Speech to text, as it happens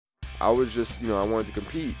I was just, I wanted to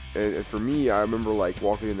compete. And for me, I remember like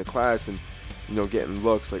walking into class and, getting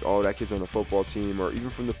looks like, oh, that kid's on the football team, or even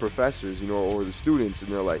from the professors, or the students, and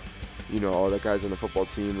they're like, oh, that guy's on the football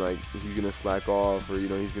team, like he's gonna slack off, or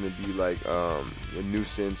he's gonna be like a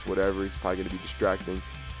nuisance, whatever. He's probably gonna be distracting.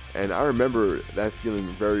 And I remember that feeling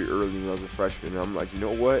very early when I was a freshman. And I'm like, you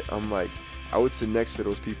know what? I would sit next to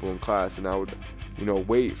those people in class, and I would,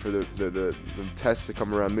 wait for the tests to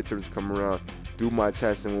come around, midterms to come around, do my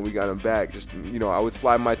test, and when we got them back, just, I would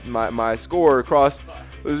slide my score across,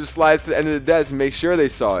 just slide to the end of the desk and make sure they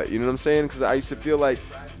saw it. You know what I'm saying? Because I used to feel like,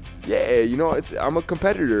 yeah, I'm a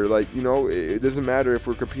competitor. Like, it doesn't matter if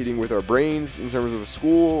we're competing with our brains in terms of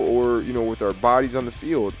school or, with our bodies on the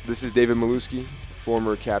field. This is David Milewski,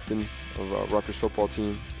 former captain of Rutgers football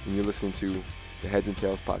team, and you're listening to the Heads and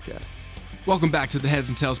Tails podcast. Welcome back to the Heads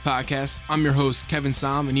and Tails podcast. I'm your host, Kevin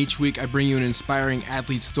Som, and each week I bring you an inspiring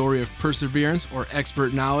athlete's story of perseverance or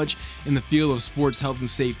expert knowledge in the field of sports health and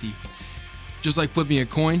safety. Just like flipping a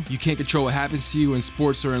coin, you can't control what happens to you in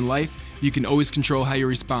sports or in life. You can always control how you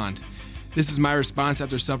respond. This is my response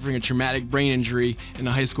after suffering a traumatic brain injury in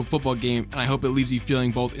a high school football game, and I hope it leaves you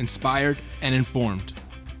feeling both inspired and informed.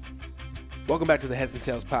 Welcome back to the Heads and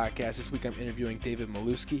Tails podcast. This week I'm interviewing David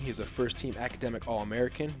Milewski. He's a first-team academic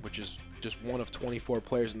All-American, which is just one of 24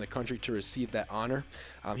 players in the country to receive that honor.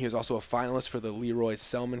 He was also a finalist for the Leroy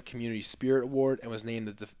Selman Community Spirit Award and was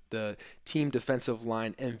named the team defensive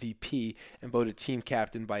line MVP and voted team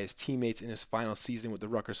captain by his teammates in his final season with the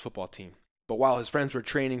Rutgers football team. But while his friends were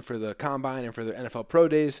training for the Combine and for their NFL Pro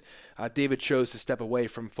Days, David chose to step away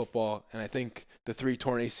from football, and I think the 3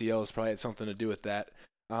 torn ACLs probably had something to do with that.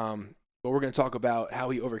 But we're going to talk about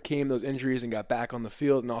how he overcame those injuries and got back on the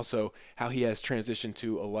field, and also how he has transitioned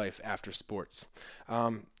to a life after sports.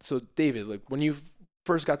 So, David, like when you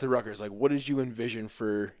first got to Rutgers, like what did you envision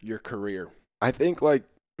for your career? I think like,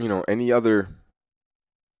 any other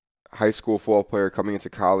high school football player coming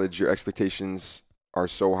into college, your expectations are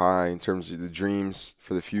so high in terms of the dreams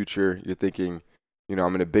for the future. You're thinking,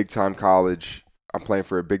 I'm in a big-time college. I'm playing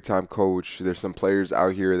for a big-time coach. There's some players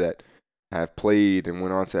out here that have played and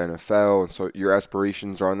went on to NFL, and so your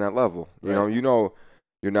aspirations are on that level. Right.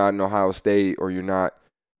 You're not in Ohio State or you're not,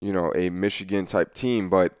 a Michigan type team,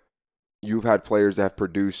 but you've had players that have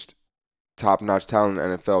produced top-notch talent in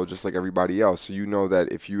the NFL just like everybody else. So you know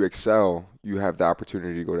that if you excel, you have the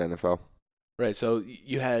opportunity to go to NFL. Right. So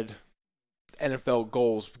you had NFL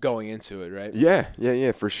goals going into it, right?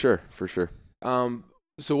 Yeah, for sure.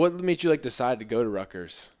 So what made you decide to go to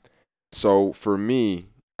Rutgers? So for me,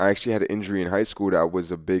 I actually had an injury in high school that was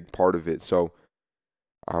a big part of it. So,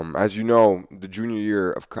 as you know, the junior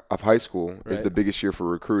year of high school is the biggest year for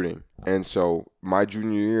recruiting. And so my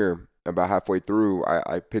junior year, about halfway through,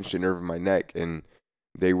 I pinched a nerve in my neck, and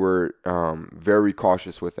they were very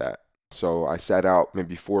cautious with that. So I sat out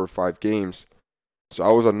maybe 4 or 5 games. So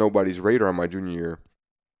I was on nobody's radar my junior year.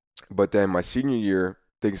 But then my senior year,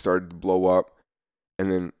 things started to blow up,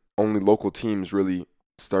 and then only local teams really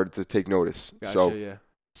started to take notice. Gotcha,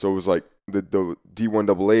 So it was like the D1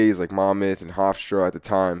 AA's like Monmouth and Hofstra at the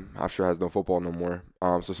time. Hofstra has no football no more.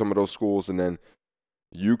 So some of those schools, and then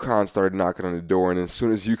UConn started knocking on the door. And as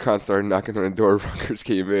soon as UConn started knocking on the door, Rutgers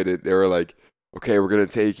came in. They were like, okay, we're going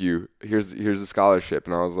to take you. Here's a scholarship.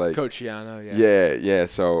 And I was like, Coach Shiano, yeah.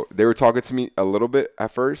 So they were talking to me a little bit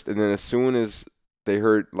at first. And then as soon as they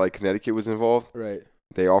heard like Connecticut was involved, right,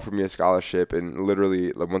 they offered me a scholarship. And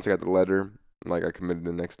literally, like once I got the letter, like I committed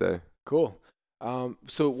the next day. Cool.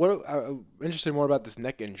 So what? I'm interested more about this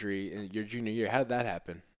neck injury in your junior year. How did that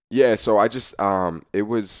happen? Yeah, so I just it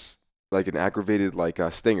was like an aggravated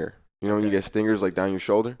stinger. When you get stingers like down your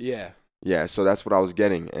shoulder. Yeah. So that's what I was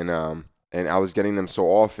getting, and I was getting them so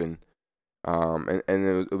often, and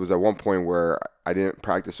it was at one point where I didn't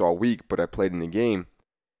practice all week, but I played in the game,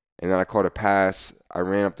 and then I caught a pass. I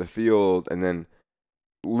ran up the field, and then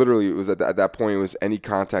literally it was at that point it was any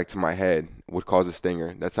contact to my head would cause a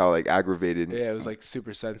stinger. That's how aggravated. Yeah, it was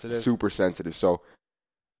super sensitive. Super sensitive. So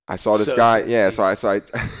I saw this guy. Sensitive.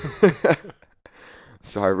 Yeah,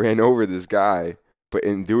 so I ran over this guy, but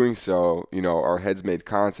in doing so, our heads made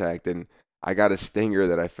contact, and I got a stinger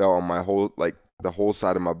that I felt on my whole the whole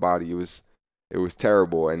side of my body. It was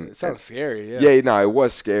terrible, and it sounds scary. Yeah, no, it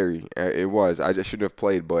was scary. It was. I just shouldn't have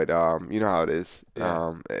played, but you know how it is.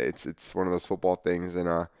 Yeah. It's one of those football things, and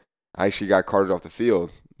I actually got carted off the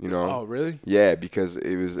field. Oh, really? Yeah, because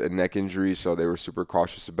it was a neck injury, so they were super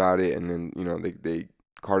cautious about it, and then they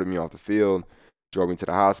carted me off the field, drove me to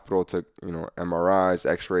the hospital, took MRIs,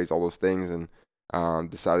 X-rays, all those things, and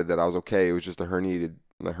decided that I was okay. It was just a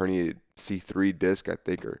herniated C3 disc, I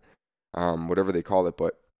think, or whatever they call it,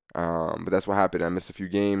 but that's what happened. I missed a few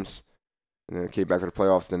games. And then I came back for the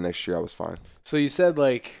playoffs. Then next year I was fine. So you said,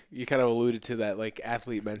 like, you kind of alluded to that, like,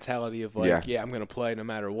 athlete mentality of, like, Yeah. I'm going to play no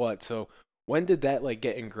matter what. So when did that, like,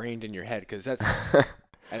 get ingrained in your head? Because that's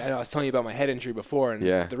 – I know I was telling you about my head injury before, and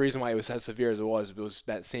the reason why it was as severe as it was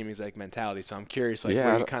that same exact mentality. So I'm curious, like,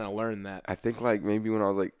 where you kind of learned that. I think, like, maybe when I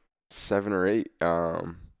was, like, 7 or 8,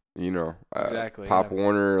 exactly, Pop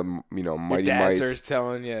Warner, Mighty Your Mites. dad starts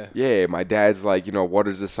telling you. Yeah, my dad's like, what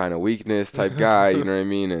is the sign of weakness type guy, you know what I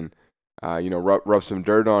mean? And, rub some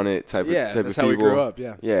dirt on it type of people. Yeah, that's how we grew up,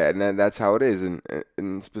 yeah. Yeah, and that's how it is.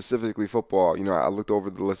 And specifically football, I looked over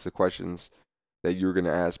the list of questions that you were going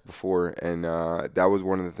to ask before, and that was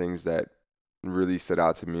one of the things that really stood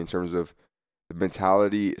out to me in terms of the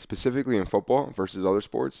mentality, specifically in football versus other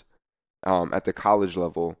sports, at the college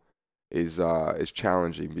level is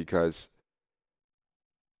challenging because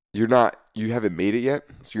you haven't made it yet,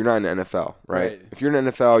 so you're not in the NFL, right? If you're in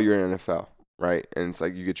the NFL, you're in the NFL, right? And it's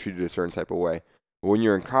like you get treated a certain type of way. But when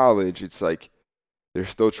you're in college, it's like they're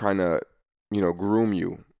still trying to, groom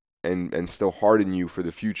you and still harden you for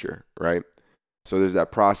the future, right? So there's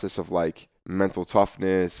that process of like mental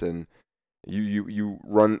toughness, and you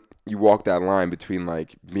walk that line between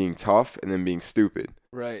like being tough and then being stupid.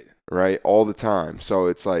 Right? All the time. So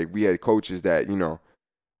it's like we had coaches that,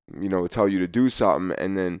 tell you to do something,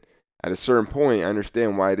 and then at a certain point, I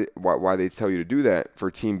understand why they tell you to do that for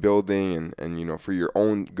team building and for your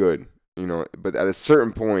own good, but at a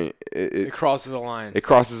certain point, it crosses the line. It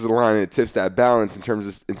crosses the line, and it tips that balance in terms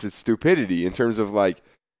of into stupidity, in terms of like,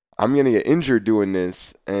 I'm going to get injured doing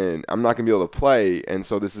this, and I'm not going to be able to play, and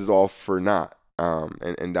so this is all for naught.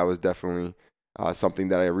 And that was definitely something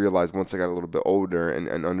that I realized once I got a little bit older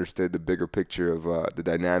and understood the bigger picture of the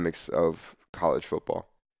dynamics of college football.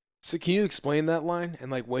 So can you explain that line,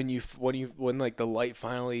 and like when like the light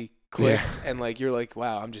finally clicked, and like you're like,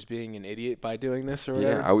 wow, I'm just being an idiot by doing this or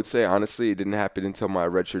whatever? Yeah, I would say honestly it didn't happen until my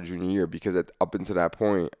redshirt junior year, because up until that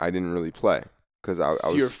point I didn't really play.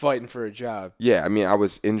 So you were fighting for a job. Yeah, I mean, I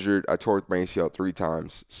was injured. I tore my ACL 3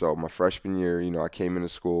 times. So my freshman year, I came into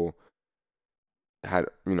school, had,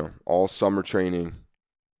 all summer training,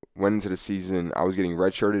 went into the season. I was getting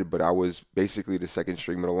redshirted, but I was basically the second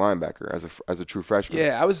string middle linebacker as a true freshman.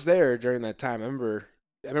 Yeah, I was there during that time. I remember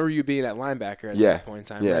you being at linebacker at that point in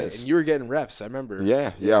time, right? And you were getting reps, I remember.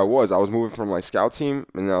 Yeah, I was. I was moving from like scout team,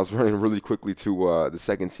 and then I was running really quickly to the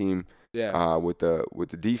second team. Yeah. With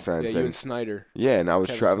the defense. Yeah, you and Snyder. Yeah, and I was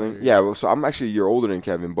Kevin traveling. Snyder. Yeah, well, so I'm actually a year older than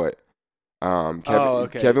Kevin, but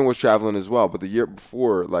Kevin was traveling as well. But the year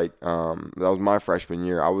before, like that was my freshman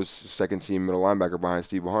year, I was second team middle linebacker behind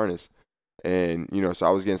Steve Harness, and so I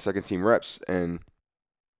was getting second team reps, and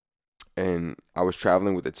I was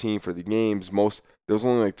traveling with the team for the games. There was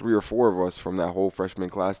only like 3 or 4 of us from that whole freshman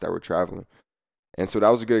class that were traveling. And so that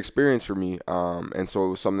was a good experience for me, and so it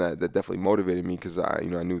was something that definitely motivated me, because I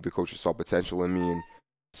knew the coaches saw potential in me and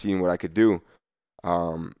seeing what I could do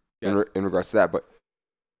in regards to that. But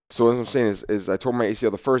so what I'm saying is I tore my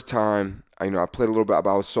ACL the first time. I played a little bit,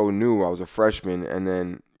 but I was so new. I was a freshman, and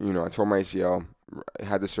then I tore my ACL,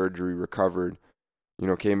 had the surgery, recovered,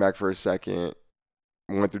 came back for a second,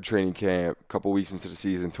 went through training camp, a couple weeks into the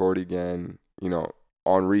season, tore it again,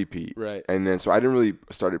 on repeat. Right. And then so I didn't really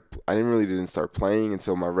start playing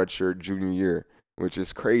until my redshirt junior year, which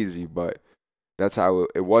is crazy, but that's how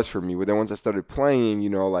it was for me. But then once I started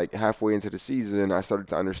playing, like halfway into the season, I started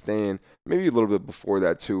to understand, maybe a little bit before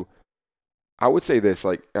that too. I would say this,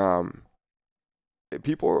 like, there's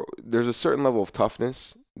a certain level of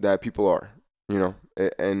toughness that people are,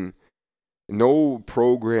 and no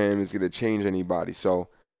program is going to change anybody. So,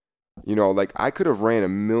 like I could have ran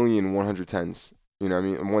 1,000,000 110s.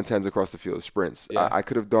 110s across the field, sprints. Yeah. I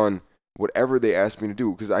could have done whatever they asked me to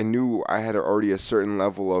do, because I knew I had already a certain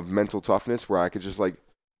level of mental toughness where I could just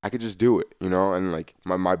do it, and like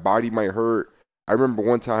my body might hurt. I remember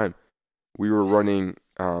one time we were running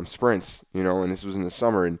sprints, and this was in the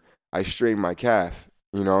summer, and I strained my calf,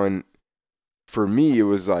 and for me it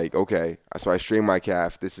was like, okay, so I strained my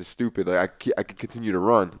calf. This is stupid. Like I could continue to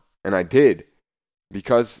run, and I did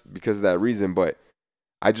because of that reason, but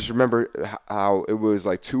I just remember how it was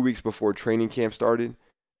like 2 weeks before training camp started,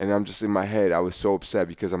 and I'm just in my head, I was so upset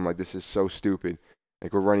because I'm like, this is so stupid.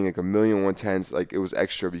 Like, we're running like 1,000,000 110s. Like, it was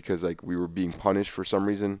extra because like we were being punished for some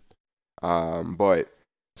reason. But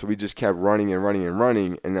so we just kept running and running and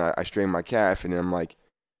running, and I strained my calf, and then I'm like,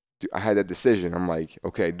 I had that decision. I'm like,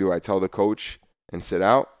 okay, do I tell the coach and sit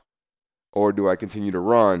out, or do I continue to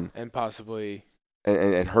run and possibly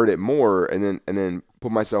and hurt it more, and then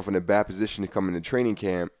put myself in a bad position to come into training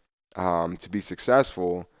camp to be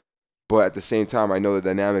successful? But at the same time, I know the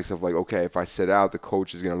dynamics of like, okay, if I sit out, the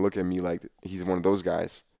coach is going to look at me like he's one of those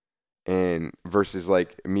guys. and versus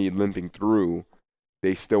like me limping through,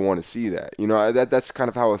 they still want to see that. That's kind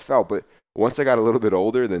of how it felt. But once I got a little bit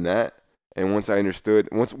older than that, and once I understood,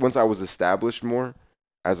 once I was established more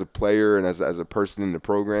as a player and as a person in the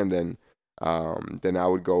program, then I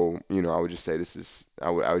would go. I would just say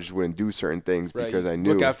I just wouldn't do certain things because I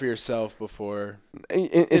knew. Look out for yourself before.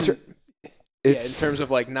 In terms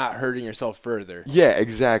of like not hurting yourself further. Yeah,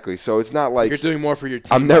 exactly. So it's not like you're doing more for your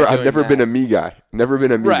team. I've never been a me guy. Never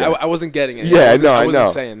been a me guy. I wasn't getting it. Yeah, I wasn't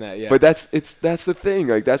know. Saying that. Yeah. But that's the thing.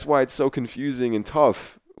 Like that's why it's so confusing and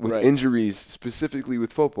tough with injuries, specifically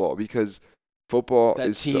with football, because football that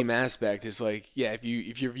is team aspect is like,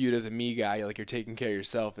 if you're viewed as a me guy, like you're taking care of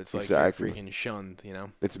yourself. It's like exactly. You're freaking shunned.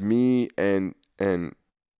 It's me and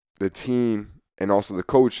the team. And also the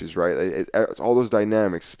coaches, right? It's all those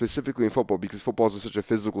dynamics, specifically in football, because football is such a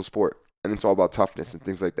physical sport, and it's all about toughness and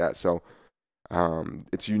things like that. So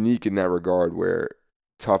it's unique in that regard, where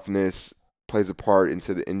toughness plays a part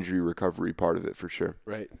into the injury recovery part of it, for sure.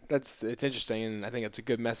 Right. It's interesting, and I think that's a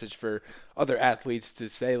good message for other athletes to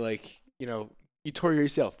say, like, you tore your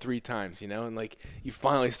ACL 3 times, and like you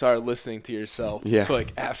finally started listening to yourself. Yeah.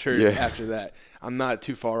 Like after that, I'm not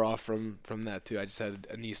too far off from that too. I just had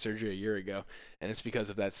a knee surgery a year ago, and it's because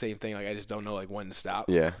of that same thing. Like I just don't know like when to stop.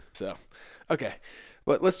 Yeah. So, okay,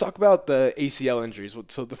 but let's talk about the ACL injuries.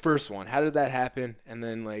 So the first one, how did that happen? And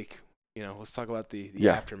then like let's talk about the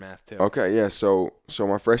aftermath too. Okay. Yeah. So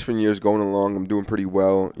my freshman year is going along. I'm doing pretty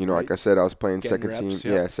well. Like I said, I was playing Getting second reps,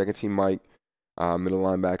 team. Yeah, second team Mike. Middle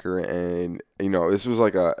linebacker, and this was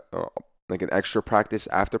like an extra practice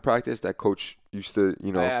after practice that coach used to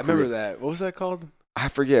I remember that. What was that called? I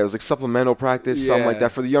forget. It was like supplemental practice, something like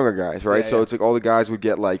that for the younger guys, right? So it's like all the guys would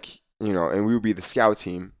get like and we would be the scout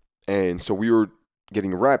team, and so we were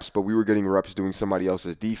getting reps, but we were getting reps doing somebody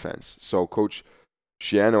else's defense. So Coach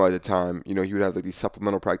Shiano at the time, he would have like these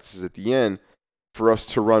supplemental practices at the end for us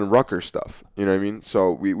to run Rutgers stuff. You know what I mean?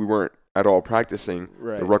 So we weren't at all practicing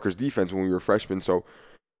the Rutgers defense when we were freshmen, so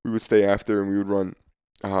we would stay after and we would run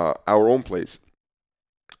our own plays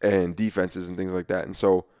and defenses and things like that. And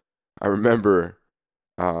so I remember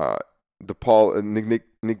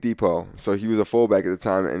Nick Depot, so he was a fullback at the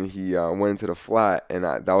time, and he went into the flat, and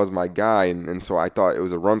that was my guy, and so I thought it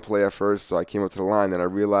was a run play at first, so I came up to the line, then I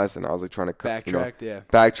realized, and I was like trying to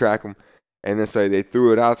backtrack him, and then so they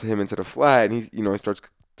threw it out to him into the flat, and he starts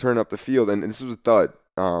turning up the field, and this was a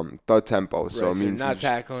thud tempo, so it means not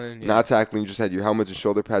tackling. Not tackling. You just had your helmets and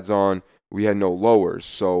shoulder pads on. We had no lowers,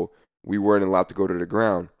 so we weren't allowed to go to the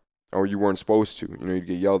ground, or you weren't supposed to. You'd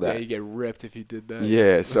get yelled at. Yeah, you get ripped if you did that.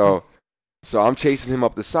 Yeah, so I'm chasing him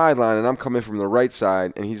up the sideline, and I'm coming from the right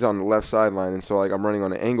side, and he's on the left sideline, and so like I'm running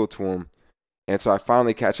on an angle to him, and so I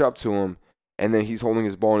finally catch up to him, and then he's holding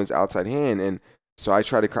his ball in his outside hand, and so I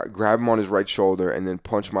try to grab him on his right shoulder and then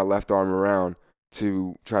punch my left arm around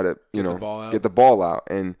to try to, get the ball out.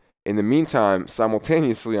 And in the meantime,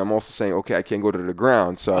 simultaneously, I'm also saying, okay, I can't go to the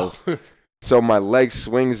ground. So so my leg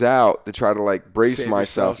swings out to try to, like, brace save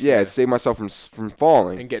myself. Yourself, save myself from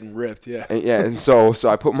falling. And getting ripped, And so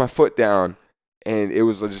I put my foot down, and it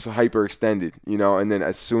was just hyperextended, and then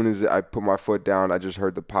as soon as I put my foot down, I just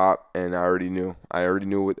heard the pop, and I already knew.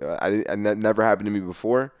 It never happened to me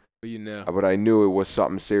before. But I knew it was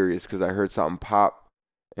something serious because I heard something pop.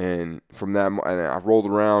 And from that, and I rolled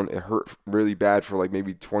around. It hurt really bad for like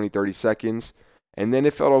maybe 20, 30 seconds. And then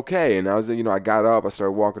it felt okay. And I was, I got up. I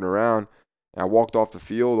started walking around. And I walked off the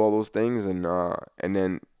field, all those things. And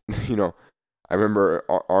then, I remember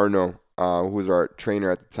Arno, who was our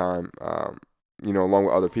trainer at the time, along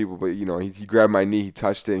with other people. But, he grabbed my knee. He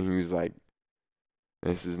touched it. And he was like,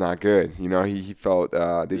 this is not good. He felt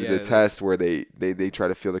they did the test where they try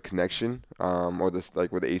to feel the connection, or this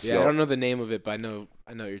like where the ACL. Yeah, I don't know the name of it, but I know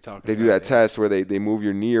what you're talking about. They do that test where they move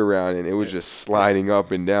your knee around, and it was just sliding up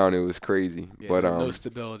and down. It was crazy. Yeah, but no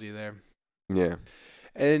stability there. Yeah.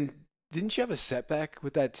 And didn't you have a setback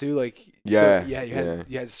with that too? Like you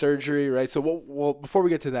had surgery, right? So before we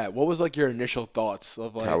get to that, what was like your initial thoughts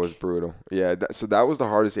of like? That was brutal. Yeah, so that was the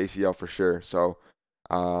hardest ACL for sure. So.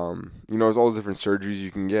 There's all those different surgeries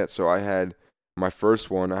you can get. So I had my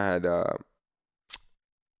first one. I had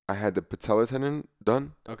the patella tendon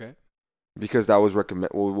done. Okay. Because that was what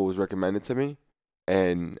was recommended to me,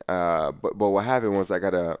 and but what happened was I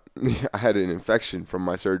had an infection from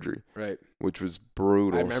my surgery. Right. Which was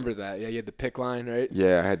brutal. I remember that. Yeah, you had the PICC line, right?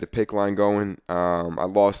 Yeah, I had the PICC line going. I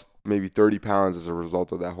lost maybe 30 pounds as a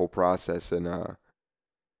result of that whole process, and.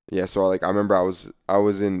 Yeah, so like I remember I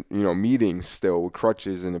was in meetings still with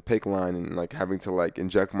crutches and a PICC line and like having to like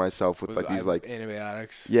inject myself with like these like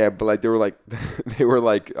antibiotics. Yeah, but like they were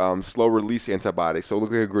like slow release antibiotics, so it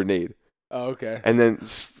looked like a grenade. Oh, okay. And then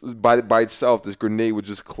by itself, this grenade would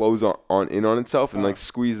just close on itself and like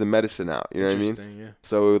squeeze the medicine out. You know what I mean? Interesting, yeah.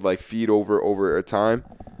 So it would like feed over a time.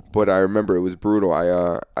 But I remember it was brutal.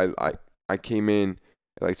 I came in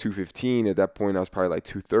at like 215. At that point, I was probably like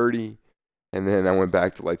 230, and then I went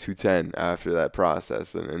back to like 210 after that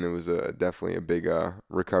process, and it was definitely a big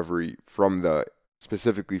recovery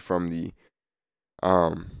specifically from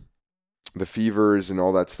the fevers and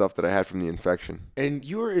all that stuff that I had from the infection. And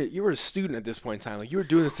you were a student at this point in time. Like, you were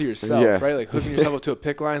doing this to yourself, Yeah. right? Like, hooking yourself up to a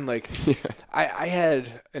PICC line. Like, Yeah. I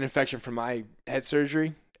had an infection from my head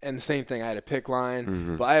surgery, and the same thing. I had a PICC line,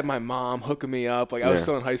 Mm-hmm. but I had my mom hooking me up. Like, I was Yeah.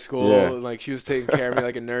 still in high school. Yeah. Like, she was taking care of me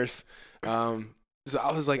like a nurse. So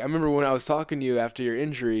I was like, I remember when I was talking to you after your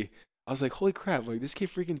injury, I was like, holy crap! Like, this kid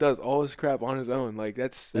freaking does all this crap on his own. Like,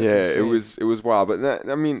 that's Yeah, insane. it was wild, but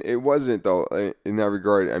I mean, it wasn't though in that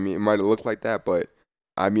regard. I mean, it might have looked like that, but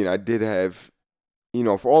I mean, I did have,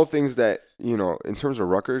 for all things that in terms of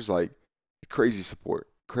Rutgers, like crazy support.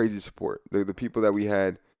 The people that we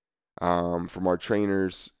had, from our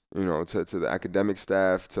trainers, to the academic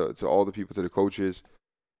staff, to all the people, to the coaches,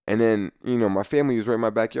 and then my family was right in my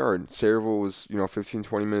backyard. Sayreville was 15,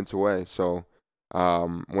 20 minutes away, so.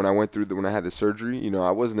 When I had the surgery,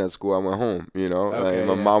 I wasn't at school. I went home, Okay,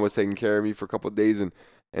 my yeah. mom was taking care of me for a couple of days. And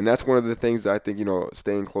that's one of the things that I think,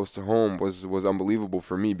 staying close to home was unbelievable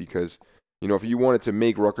for me because, if you wanted to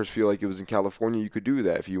make Rutgers feel like it was in California, you could do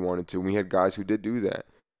that if you wanted to. We had guys who did do that.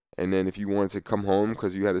 And then if you wanted to come home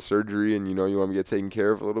because you had a surgery and, you want to get taken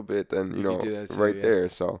care of a little bit, then, You could do that too, right yeah. there.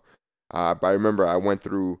 So, but I remember I went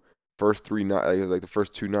through first 3 nights, like the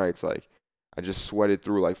first 2 nights, like, I just sweated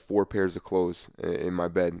through like 4 pairs of clothes in my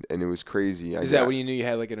bed, and it was crazy. Is that when you knew you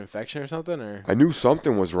had like an infection or something, or? I knew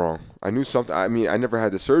something was wrong. I knew something. I mean, I never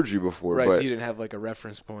had the surgery before, Right, but so you didn't have like a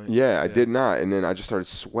reference point. yeah, I did not. And then I just started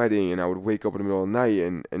sweating, and I would wake up in the middle of the night,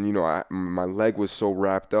 and my leg was so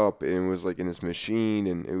wrapped up, and it was like in this machine,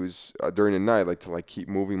 and it was during the night, like to like keep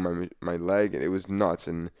moving my leg, and it was nuts.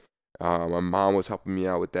 And my mom was helping me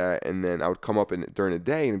out with that, and then I would come up during the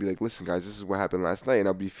day and be like, "Listen, guys, this is what happened last night," and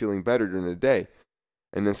I'd be feeling better during the day.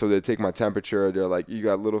 And then so they'd take my temperature. They're like, you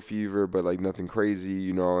got a little fever, but like nothing crazy,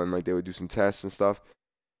 and like they would do some tests and stuff.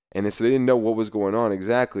 And then, so they didn't know what was going on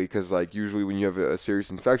exactly because like usually when you have a serious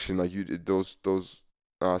infection, like those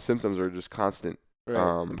symptoms are just constant.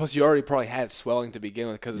 Right. Plus, you already probably had swelling to begin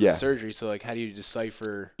with because of Yeah. the surgery. So like, how do you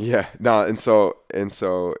decipher? Yeah, no, and so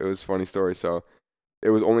it was a funny story. So it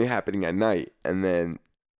was only happening at night, and then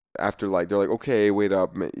after like they're like, okay, wait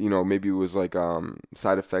up, maybe it was like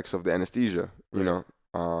side effects of the anesthesia, Right.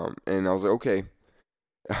 and I was like, okay,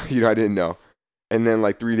 I didn't know. And then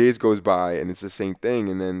like 3 days goes by and it's the same thing.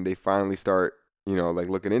 And then they finally start, like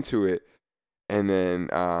looking into it. And then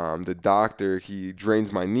the doctor, he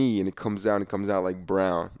drains my knee and it comes out like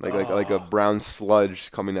brown, like a brown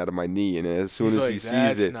sludge coming out of my knee. And as soon He's as like, he sees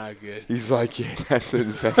that's it, not good. he's like, yeah, that's an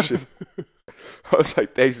infection. I was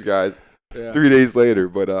like, thanks guys. Yeah. 3 days later,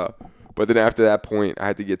 but then after that point, I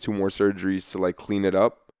had to get 2 more surgeries to like clean it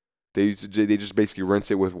up. They just basically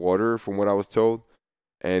rinse it with water, from what I was told,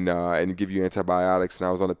 and give you antibiotics. And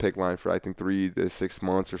I was on the PICC line for I think 3 to 6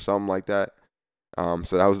 months or something like that.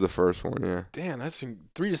 So that was the first one. Yeah. Damn, that's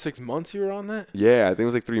 3 to 6 months you were on that. Yeah, I think it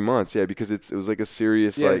was like 3 months. Yeah, because it was like a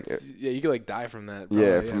serious Yeah, like you could like die from that. Probably,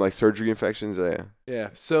 yeah, from like surgery infections. Yeah. Yeah.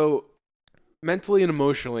 So mentally and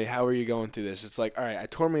emotionally, how are you going through this? It's like, all right, I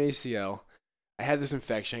tore my ACL. I had this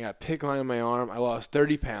infection. I got a PICC line on my arm. I lost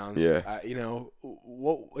 30 pounds. Yeah.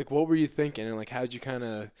 What were you thinking? And like, how did you kind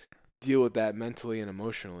of deal with that mentally and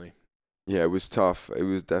emotionally? Yeah, it was tough. It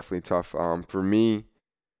was definitely tough. For me,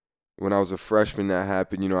 when I was a freshman, that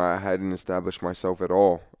happened. I hadn't established myself at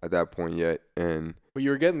all at that point yet, and But you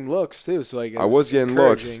were getting looks too, so like I was getting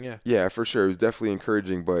looks. encouraging, Yeah, for sure. It was definitely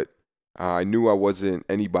encouraging, but I knew I wasn't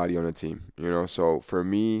anybody on the team. So for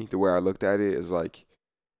me, the way I looked at it is like,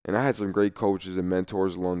 and I had some great coaches and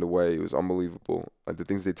mentors along the way. It was unbelievable. Like the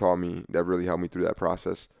things they taught me that really helped me through that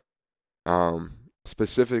process.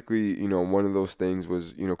 Specifically, one of those things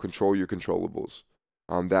was, control your controllables.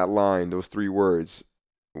 That line, those 3 words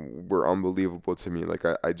were unbelievable to me. Like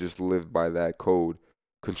I just lived by that code.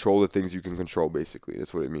 Control the things you can control, basically.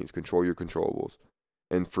 That's what it means. Control your controllables.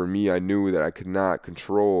 And for me, I knew that I could not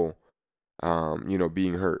control,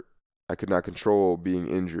 being hurt. I could not control being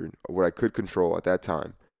injured. What I could control at that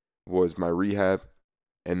time was my rehab,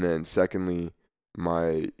 and then secondly,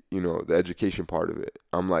 my, the education part of it.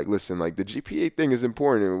 I'm like, listen, like the GPA thing is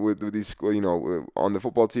important with these, on the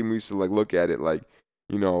football team, we used to like look at it like,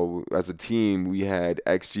 as a team, we had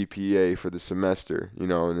X GPA for the semester,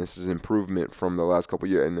 and this is improvement from the last couple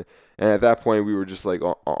of years. And at that point, we were just like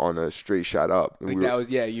on a straight shot up. Like that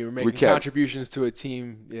was, you were making contributions to a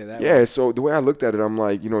team. So the way I looked at it, I'm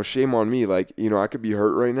like, shame on me. Like, I could be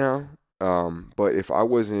hurt right now. But if I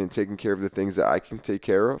wasn't taking care of the things that I can take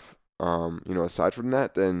care of, aside from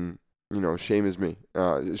that, then, shame is me.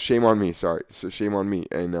 Shame on me. Sorry. So shame on me.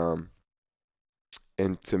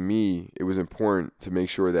 And to me, it was important to make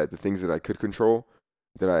sure that the things that I could control,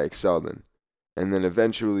 that I excelled in. And then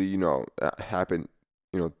eventually, that happened,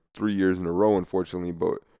 3 years in a row, unfortunately.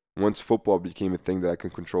 But once football became a thing that I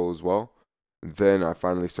could control as well, then I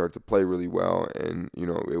finally started to play really well. And,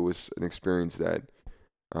 it was an experience that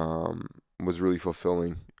was really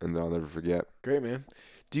fulfilling and that I'll never forget. Great, man.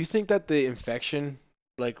 Do you think that the infection,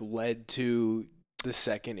 led to the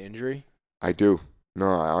second injury? I do. No,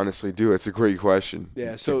 I honestly do. It's a great question.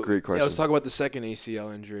 Yeah, it's a great question. Yeah, let's talk about the second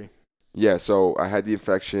ACL injury. Yeah, so I had the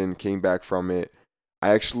infection, came back from it. I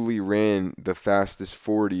actually ran the fastest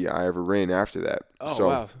 40 I ever ran after that. Oh,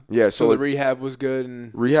 wow. Yeah, so the rehab was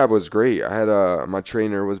good? Rehab was great. I had my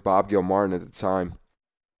trainer was Bob Gilmartin at the time.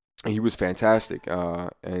 He was fantastic.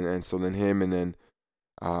 And so then him and then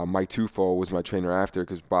Mike Tufo was my trainer after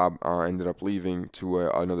because Bob ended up leaving to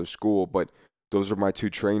another school. But those are my two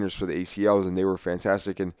trainers for the ACLs, and they were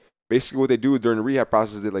fantastic. And basically what they do during the rehab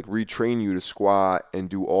process, they retrain you to squat and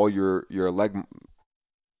do all your leg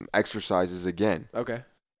exercises again. Okay.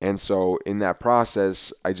 And so in that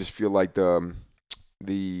process, I just feel like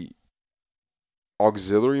the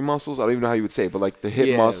auxiliary muscles, I don't even know how you would say it, but the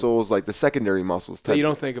hip muscles, the secondary muscles. That you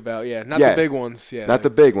don't think about, not the big ones. Yeah. Not the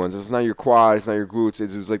big ones. It's not your quad, it's not your glutes.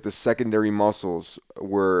 It was the secondary muscles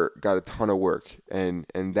got a ton of work. And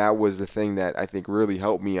that was the thing that I think really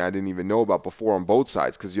helped me. I didn't even know about before on both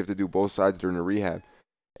sides because you have to do both sides during the rehab.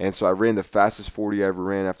 And so I ran the fastest 40 I ever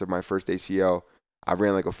ran after my first ACL. I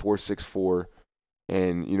ran a 4.64.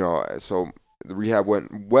 And, so the rehab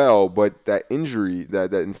went well, but that injury,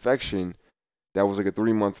 that infection, that was a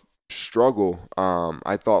 3-month struggle,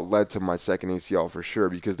 I thought led to my second ACL for sure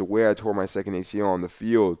because the way I tore my second ACL on the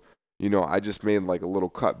field, I just made a little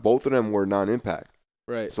cut. Both of them were non-impact.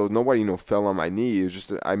 Right. So nobody, fell on my knee. It was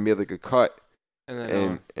just I made a cut.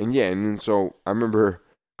 And then so I remember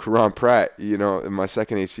Karan Pratt, in my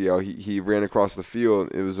second ACL, he ran across the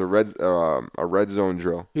field. It was a red zone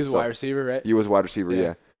drill. He was a wide receiver, right? He was wide receiver,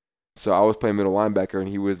 yeah. So I was playing middle linebacker, and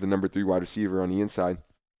he was the number 3 wide receiver on the inside.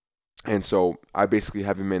 And so I basically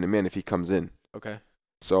have him man-to-man if he comes in. Okay.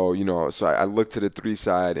 So, so I look to the 3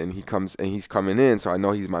 side, and he's coming in, so I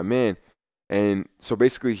know he's my man. And so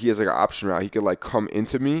basically he has an option route. He could come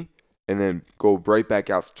into me and then go right back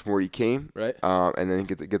out to where he came. Right. And then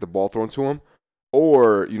get the ball thrown to him.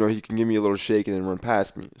 Or, he can give me a little shake and then run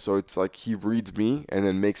past me. So it's he reads me and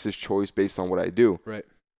then makes his choice based on what I do. Right.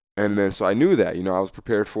 And then so I knew that, I was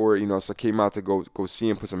prepared for it, so I came out to go see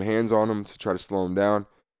him, put some hands on him to try to slow him down.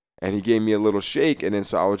 And he gave me a little shake, and then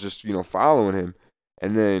so I was just, following him.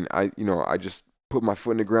 And then I just put my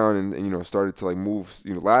foot in the ground and started to move,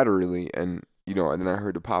 laterally, and and then I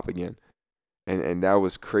heard the pop again. And that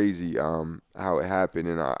was crazy how it happened.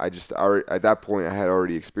 And I just already, at that point I had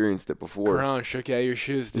already experienced it before. Karan shook out your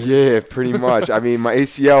shoes, dude. Yeah, pretty much. I mean, my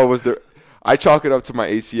ACL was I chalk it up to my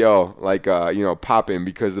ACL, popping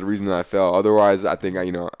because of the reason that I fell. Otherwise, I think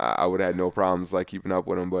I would have had no problems keeping up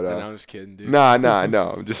with him. But I'm just kidding, dude. Nah,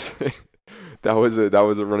 no. I'm just saying. that was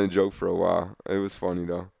a running joke for a while. It was funny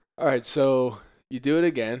though. All right, so you do it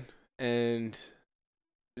again, and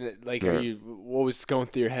what was going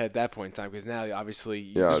through your head at that point in time? Because now, obviously,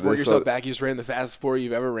 you just worked yourself back. You just ran the fastest 40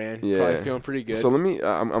 you've ever ran. Yeah. Probably feeling pretty good. So let me.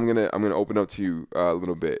 I'm gonna open up to you a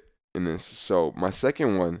little bit in this. So my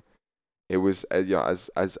second one. It was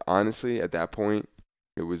as honestly at that point,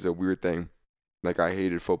 it was a weird thing. I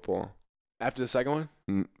hated football. After the second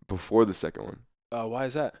one? Before the second one. Why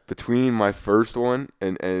is that? Between my first one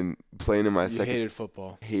and playing in my second. Hated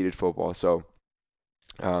football. Hated football. So,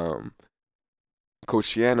 Coach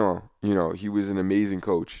Shiano, he was an amazing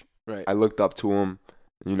coach. Right. I looked up to him.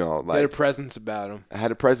 He had a presence about him. I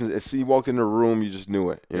had a presence. As he walked in the room, you just knew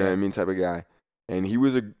it. You know what I mean? Type of guy. And he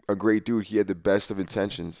was a great dude. He had the best of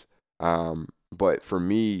intentions. But for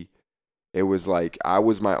me, it was I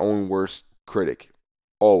was my own worst critic.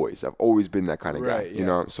 Always. I've always been that kind of guy, you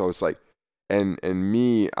know? So it's and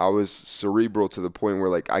me, I was cerebral to the point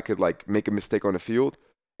where I could make a mistake on the field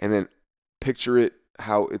and then picture it,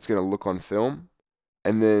 how it's going to look on film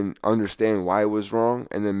and then understand why it was wrong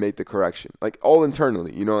and then make the correction. All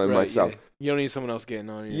internally, in myself. Yeah. You don't need someone else getting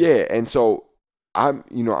on you. Yeah. And so I'm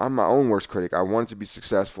my own worst critic. I wanted to be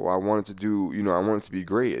successful. I wanted to do, I wanted to be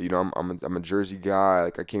great. I'm a Jersey guy.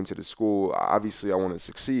 Like I came to the school. Obviously, I wanted to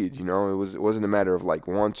succeed. It wasn't a matter of like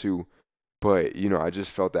want to, but I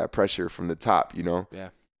just felt that pressure from the top. Yeah.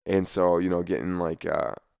 And so getting like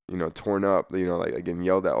torn up. Like getting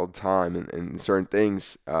yelled at all the time, and certain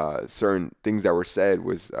things that were said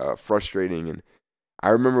was frustrating. And I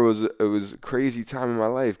remember it was a crazy time in my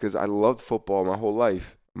life because I loved football my whole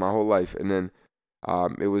life, and then.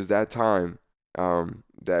 It was that time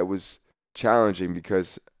that was challenging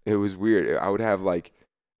because it was weird. I would have like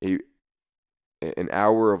an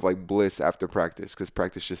hour of like bliss after practice because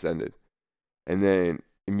practice just ended, and then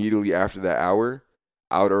immediately after that hour,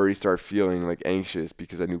 I would already start feeling like anxious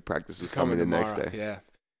because I knew practice was coming the next day. Yeah,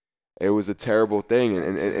 it was a terrible thing,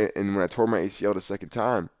 and when I tore my ACL the second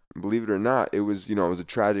time, believe it or not, it was it was a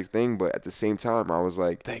tragic thing, but at the same time, I was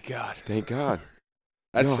like, thank God.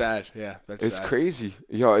 That's sad. Yeah, it's sad. Crazy.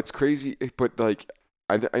 It's crazy. But like,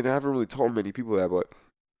 I haven't really told many people that, but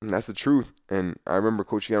that's the truth. And I remember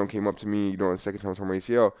Coach Yano came up to me, the second time I tore my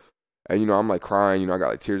ACL, and I'm like crying. I got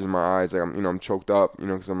like tears in my eyes. Like I'm choked up.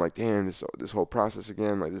 Because I'm like, damn, this whole process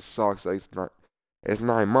again. Like this sucks. Like it's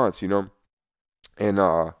 9 months. And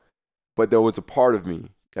but there was a part of me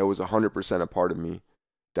that was 100% a part of me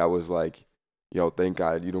that was like, yo, thank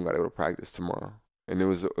God you don't got to go to practice tomorrow. And it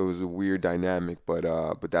was a weird dynamic, but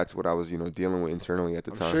that's what I was dealing with internally at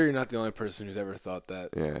the time. I'm sure you're not the only person who's ever thought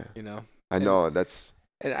that. Yeah. I know that's.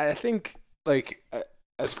 And I think like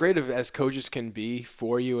as great as coaches can be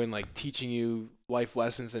for you and like teaching you life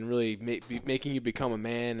lessons and really making you become a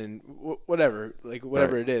man and whatever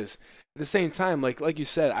Right. it is. At the same time, like you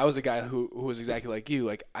said, I was a guy who was exactly like you.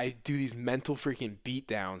 Like I do these mental freaking beat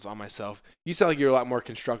downs on myself. You sound like you're a lot more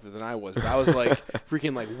constructive than I was, but I was like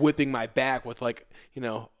freaking like whipping my back with like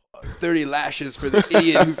 30 lashes for the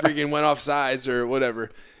idiot who freaking went off sides or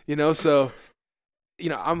whatever. So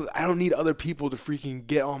I don't need other people to freaking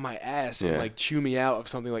get on my ass and like chew me out of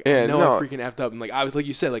something like I freaking effed up and like I was like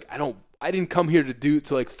you said like I didn't come here to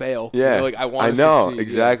like fail. Yeah, like I want to know succeed.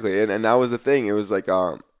 Exactly, and that was the thing. It was like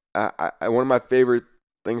I one of my favorite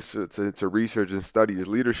things to research and study is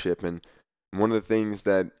leadership, and one of the things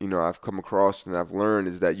that I've come across and I've learned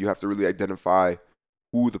is that you have to really identify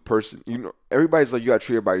who the person. Everybody's like you got to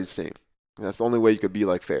treat everybody the same. And that's the only way you could be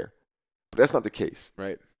like fair, but that's not the case.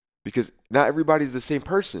 Right. Because not everybody's the same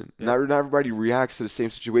person. Yeah. Not everybody reacts to the same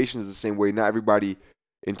situations the same way. Not everybody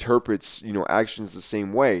interprets, actions the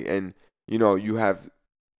same way. And, you have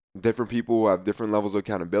different people who have different levels of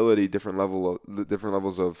accountability, different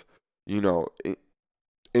levels of,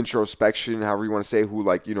 introspection, however you want to say, who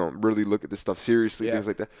really look at this stuff seriously, things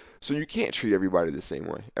like that. So you can't treat everybody the same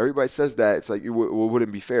way. Everybody says that. It's like it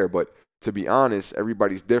wouldn't be fair. But to be honest,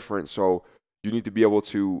 everybody's different. So you need to be able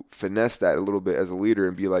to finesse that a little bit as a leader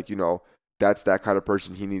and be like, that's that kind of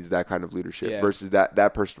person. He needs that kind of leadership versus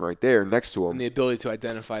that person right there next to him. And the ability to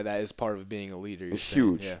identify that as part of being a leader. It's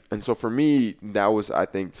huge. Yeah. And so for me, that was, I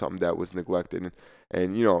think, something that was neglected.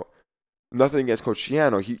 And nothing against Coach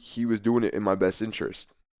Ciano. He was doing it in my best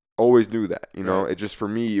interest. Always knew that. It just, for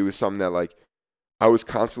me, it was something that, like, I was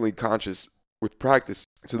constantly conscious with practice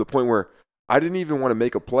to the point where I didn't even want to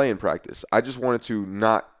make a play in practice. I just wanted to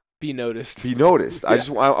not be noticed. Yeah.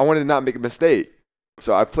 I wanted to not make a mistake.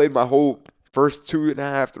 So I played my whole first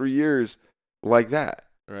 2.5, 3 years like that.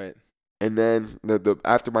 Right. And then the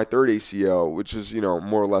after my third ACL, which is,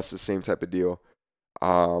 more or less the same type of deal,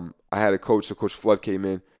 I had a coach. So Coach Flood came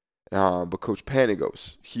in, but Coach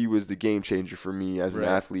Panagos, he was the game changer for me as an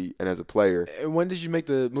athlete and as a player. And when did you make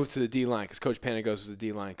the move to the D-line? Because Coach Panagos was the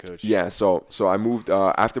D-line coach. Yeah, so I moved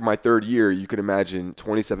after my third year. You can imagine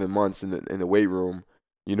 27 months in the weight room.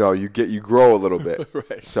 You grow a little bit.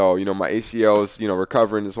 Right. So, my ACLs,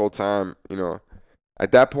 recovering this whole time,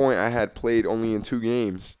 at that point I had played only in 2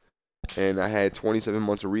 games and I had 27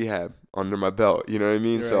 months of rehab under my belt. You know what I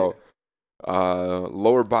mean? Right. So,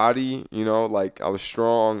 lower body, like I was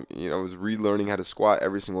strong, I was relearning how to squat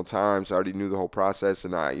every single time. So I already knew the whole process.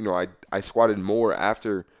 And I squatted more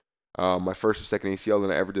after my first or second ACL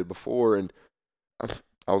than I ever did before. And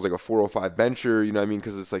I was like a 405 bencher, you know what I mean?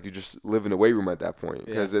 Because it's like you just live in the weight room at that point.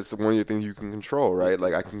 Because it's one of the things you can control, right?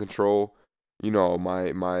 Like I can control,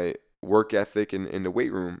 my work ethic in the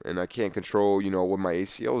weight room, and I can't control, what my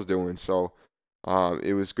ACL is doing. So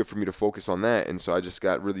it was good for me to focus on that. And so I just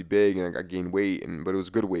got really big and I gained weight, but it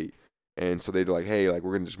was good weight. And so they're like, hey, like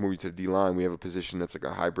we're gonna just move you to the D line. We have a position that's like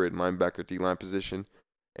a hybrid linebacker D line position,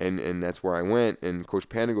 and that's where I went. And Coach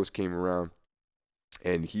Panagos came around,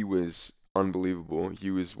 and he was unbelievable. He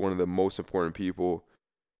was one of the most important people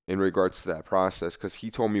in regards to that process because he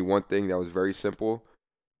told me one thing that was very simple,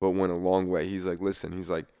 but went a long way. He's like, listen, he's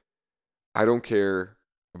like, I don't care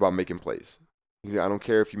about making plays. He's like, I don't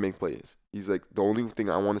care if you make plays. He's like, the only thing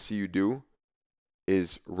I want to see you do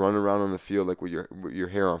is run around on the field like with your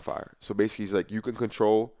hair on fire. So basically, he's like, you can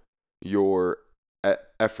control your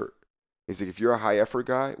effort. He's like, if you're a high effort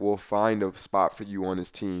guy, we'll find a spot for you on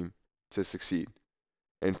his team to succeed.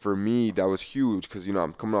 And for me, that was huge because, you know,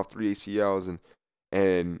 I'm coming off 3 ACLs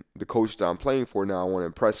and the coach that I'm playing for now, I want to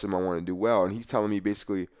impress him. I want to do well. And he's telling me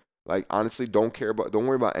basically, like, honestly, don't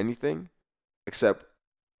worry about anything except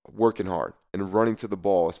working hard and running to the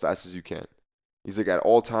ball as fast as you can. He's like, at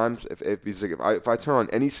all times, if I turn on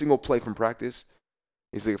any single play from practice,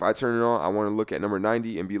 he's like, if I turn it on, I want to look at number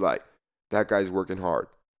 90 and be like, that guy's working hard.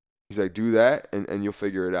 He's like, do that and you'll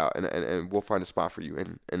figure it out and we'll find a spot for you.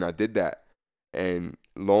 And I did that. And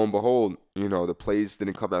lo and behold, you know, the plays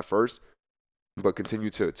didn't come at first, but continue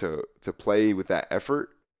to play with that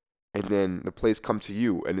effort. And then the plays come to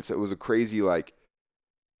you. And it was a crazy, like,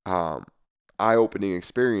 eye-opening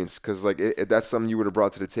experience because, like, that's something you would have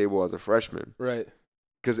brought to the table as a freshman. Right.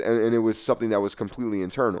 And it was something that was completely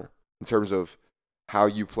internal in terms of how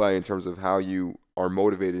you play, in terms of how you are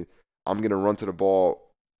motivated. I'm going to run to the ball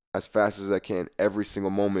as fast as I can every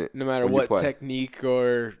single moment. No matter what technique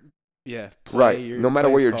or, play. Right. No matter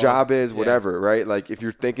what your job is, yeah. whatever, right? Like, if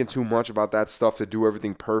you're thinking too much about that stuff to do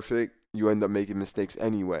everything perfect, you end up making mistakes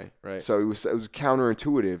anyway. Right. So it was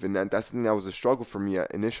counterintuitive, and that's the thing that was a struggle for me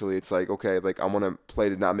initially. It's like, okay, like, I want to play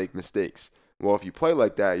to not make mistakes. Well, if you play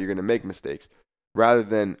like that, you're going to make mistakes. Rather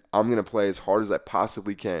than I'm going to play as hard as I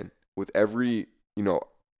possibly can with every, you know,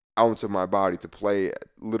 ounce of my body to play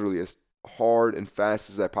literally as hard and fast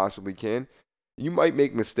as I possibly can. You might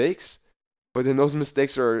make mistakes, but then those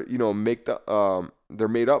mistakes are, you know, they're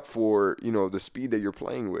made up for, you know, the speed that you're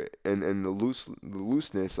playing with and the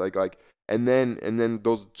looseness, like, and then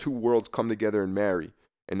those two worlds come together and marry.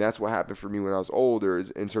 And that's what happened for me when I was older,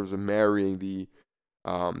 is in terms of marrying the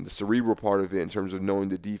cerebral part of it, in terms of knowing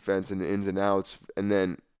the defense and the ins and outs, and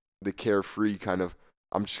then the carefree kind of,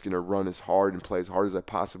 I'm just going to run as hard and play as hard as I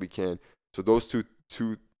possibly can. So those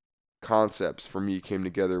two concepts for me came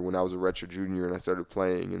together when I was a redshirt junior and I started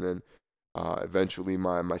playing. And then eventually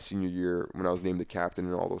my senior year, when I was named the captain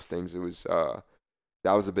and all those things, it was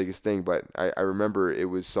that was the biggest thing. But I remember it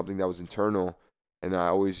was something that was internal. And I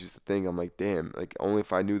always used to think, I'm like, damn, like, only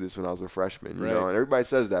if I knew this when I was a freshman, you know? And everybody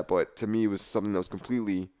says that, but to me, it was something that was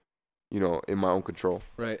completely, you know, in my own control.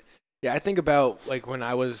 Right. Yeah, I think about, like, when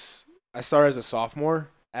I started as a sophomore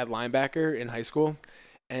at linebacker in high school,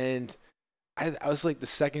 and I was, like, the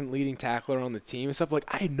second leading tackler on the team and stuff. Like,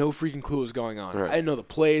 I had no freaking clue what was going on. Right. I didn't know the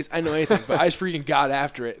plays. I didn't know anything, but I just freaking got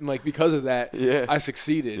after it. And, like, because of that, I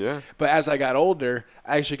succeeded. Yeah. But as I got older,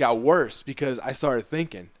 I actually got worse because I started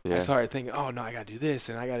thinking. Yeah. I started thinking, oh, no, I got to do this,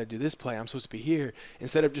 and I got to do this play. I'm supposed to be here.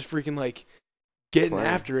 Instead of just freaking, like, getting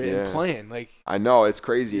after it and playing. Like, I know, it's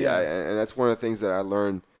crazy. Yeah. And that's one of the things that I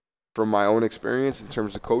learned from my own experience in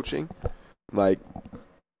terms of coaching. Like,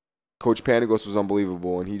 Coach Panagos was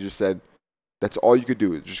unbelievable, and he just said, that's all you could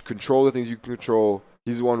do. Just control the things you can control.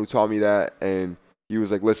 He's the one who taught me that, and he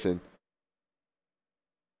was like, listen,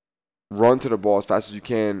 run to the ball as fast as you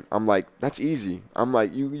can. I'm like, that's easy. I'm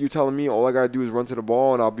like, you telling me all I got to do is run to the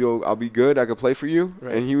ball and I'll be good? I can play for you?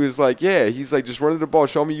 Right. And he was like, yeah. He's like, just run to the ball.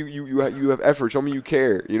 Show me you have effort. Show me you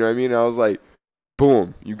care. You know what I mean? And I was like,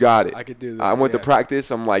 boom, you got it. I could do that. I went to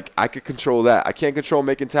practice. I'm like, I could control that. I can't control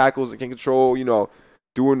making tackles. I can't control, you know,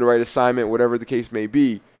 doing the right assignment, whatever the case may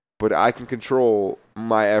be. But I can control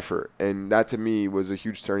my effort. And that, to me, was a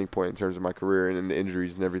huge turning point in terms of my career and the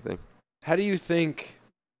injuries and everything. How do you think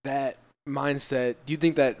that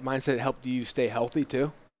mindset helped you stay healthy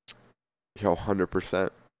too? Yo, 100%.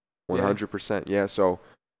 100%. Yeah, so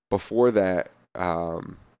before that,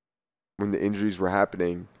 when the injuries were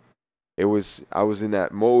happening, I was in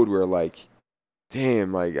that mode where, like,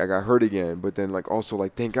 damn, like, I got hurt again. But then, like, also,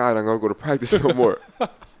 like, thank God I'm going to go to practice no more.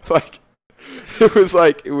 Like,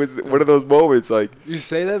 it was one of those moments, like. You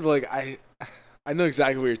say that, but, like, I know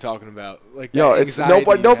exactly what you're talking about. Like, yo, it's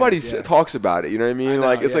nobody talks about it. You know what I mean? I know,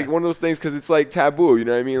 like, it's like one of those things because it's like taboo. You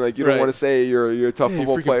know what I mean? Like, you don't want to say you're a tough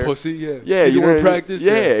football player. Pussy, yeah. You want to practice?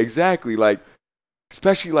 Yeah, exactly. Like,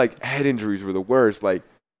 especially like head injuries were the worst. Like,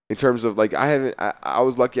 in terms of like, I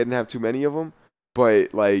was lucky I didn't have too many of them,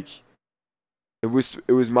 but like, it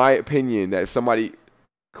was my opinion that if somebody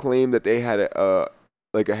claimed that they had a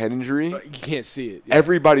head injury, you can't see it. Yeah.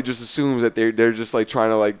 Everybody just assumes that they're just like trying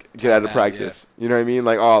to like get out of practice. Yeah. You know what I mean?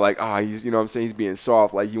 Like, he's, you know what I'm saying, he's being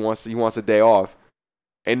soft. Like, he wants a day off.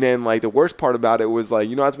 And then like the worst part about it was like,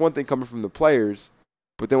 you know, that's one thing coming from the players,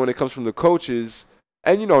 but then when it comes from the coaches,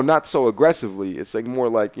 and you know, not so aggressively, it's like more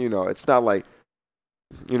like, you know, it's not like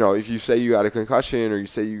if you say you got a concussion or you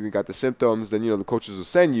say you got the symptoms, then, the coaches will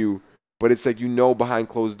send you. But it's like, behind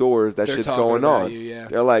closed doors that shit's going on.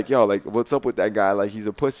 They're like, yo, like, what's up with that guy? Like, he's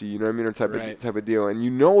a pussy, you know what I mean? Or type of deal.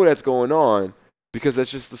 And that's going on because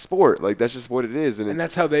that's just the sport. Like, that's just what it is. And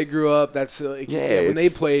that's how they grew up. That's when they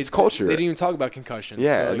played. It's culture. They didn't even talk about concussions.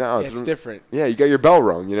 Yeah, so, it's different. Yeah, you got your bell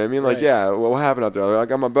rung, you know what I mean? Like, what happened out there? Like, I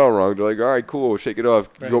got my bell rung. They're like, all right, cool, shake it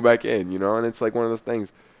off, go back in, And it's like one of those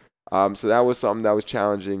things. So that was something that was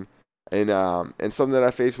challenging. And something that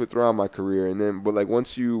I faced with throughout my career. But like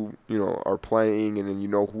once you are playing and then you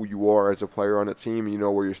know who you are as a player on a team and you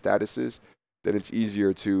know where your status is, then it's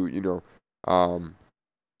easier to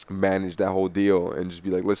manage that whole deal and just be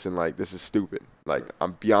like, listen, like this is stupid. Like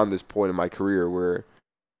I'm beyond this point in my career where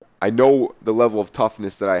I know the level of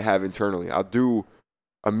toughness that I have internally. I'll do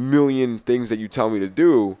a million things that you tell me to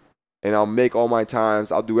do, and I'll make all my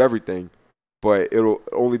times. I'll do everything. But it'll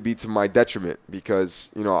only be to my detriment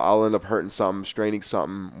because, I'll end up hurting something, straining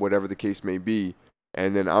something, whatever the case may be.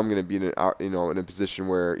 And then I'm going to be in a position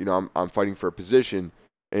where, I'm fighting for a position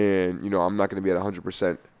and, I'm not going to be at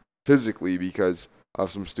 100% physically because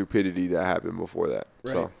of some stupidity that happened before that.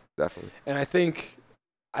 Right. So, definitely. And I think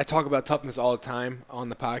I talk about toughness all the time on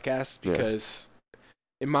the podcast because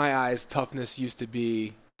in my eyes, toughness used to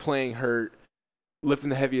be playing hurt,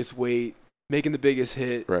 lifting the heaviest weight, making the biggest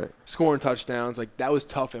hit, scoring touchdowns. Like, that was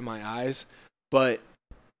tough in my eyes. But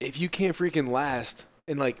if you can't freaking last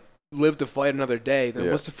and, like, live to fight another day,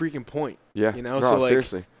 then what's the freaking point? Yeah. No, so, like,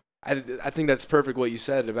 seriously. I think that's perfect what you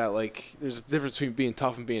said about, like, there's a difference between being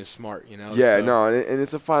tough and being smart, Yeah, and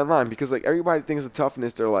it's a fine line because, like, everybody thinks of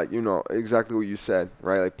toughness. They're like, exactly what you said,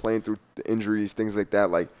 right? Like, playing through injuries, things like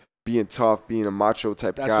that, like, being tough, being a macho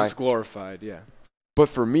type guy. That's what's glorified, yeah. But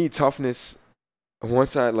for me, toughness –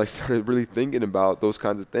 once I started really thinking about those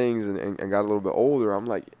kinds of things and got a little bit older, I'm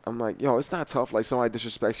like, yo, it's not tough. Like somebody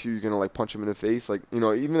disrespects you, you're gonna like punch them in the face. Like,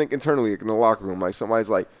 even like internally like, in the locker room, like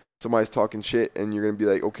somebody's talking shit and you're gonna be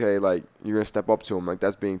like, okay, like you're gonna step up to them, like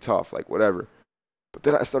that's being tough, like whatever. But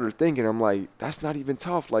then I started thinking, I'm like, that's not even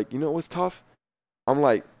tough. Like, what's tough? I'm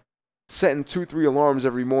like setting 2-3 alarms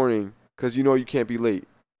every morning because you can't be late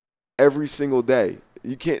every single day.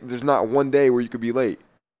 You can't. There's not one day where you could be late.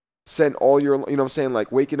 Send all your,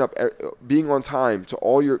 like waking up, being on time to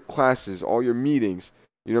all your classes, all your meetings,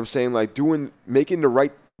 like making the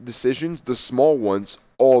right decisions, the small ones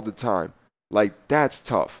all the time. Like that's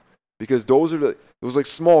tough because those like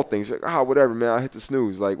small things. Like, whatever, man, I hit the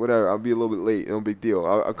snooze. Like whatever, I'll be a little bit late. No big deal.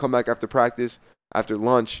 I'll come back after practice, after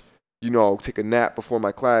lunch, take a nap before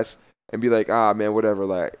my class and be like, man, whatever.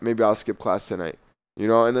 Like maybe I'll skip class tonight,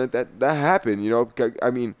 and that happened,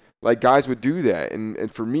 I mean, like, guys would do that.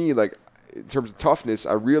 And for me, like, in terms of toughness,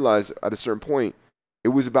 I realized at a certain point, it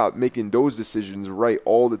was about making those decisions right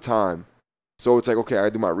all the time. So it's like, okay, I got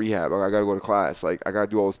to do my rehab. I got to go to class. Like, I got to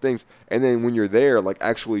do all those things. And then when you're there, like,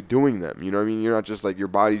 actually doing them, you know what I mean? You're not just, like, your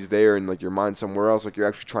body's there and, like, your mind's somewhere else. Like, you're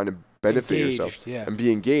actually trying to benefit yourself and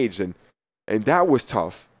be engaged. And that was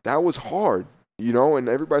tough. That was hard, And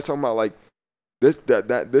everybody's talking about, like, this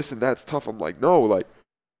and that's tough. I'm like, no, like,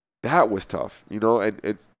 that was tough,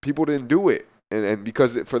 and people didn't do it, and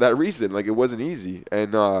because for that reason, like it wasn't easy,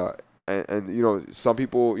 and some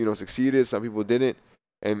people succeeded, some people didn't,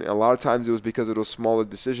 and a lot of times it was because of those smaller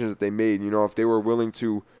decisions that they made. If they were willing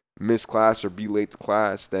to miss class or be late to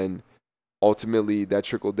class, then ultimately that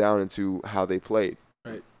trickled down into how they played.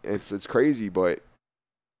 Right. It's crazy, but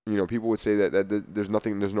people would say that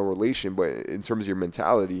there's no relation, but in terms of your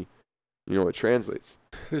mentality, it translates.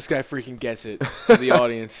 This guy freaking gets it. To the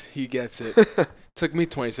audience, he gets it. Took me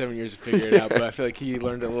 27 years to figure it out, but I feel like he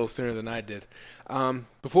learned it a little sooner than I did.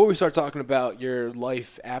 Before we start talking about your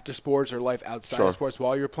life after sports or life outside of sports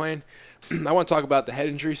while you're playing, I want to talk about the head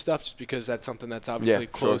injury stuff just because that's something that's obviously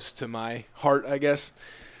close to my heart, I guess.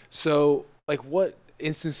 So, like, what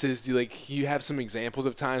instances do you have some examples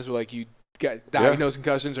of times where, like, you got diagnosed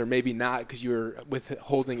concussions or maybe not because you were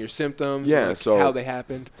withholding your symptoms? Yeah, so how they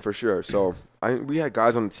happened? For sure. So we had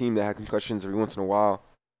guys on the team that had concussions every once in a while,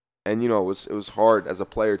 and it was hard as a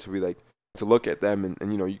player to be like to look at them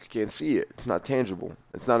and you can't see it. It's not tangible.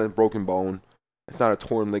 It's not a broken bone. It's not a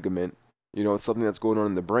torn ligament. It's something that's going on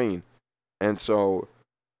in the brain, and so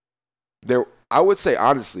I would say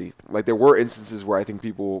honestly, like there were instances where I think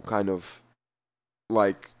people kind of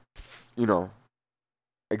like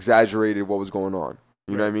exaggerated what was going on.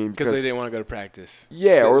 You know what I mean? Because they didn't want to go to practice.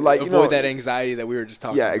 Yeah, or like avoid that anxiety that we were just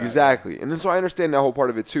talking about. Yeah, exactly. And then so I understand that whole part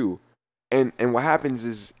of it too. And what happens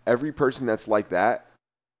is every person that's like that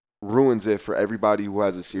ruins it for everybody who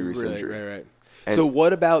has a serious injury. Right. So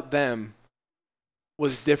what about them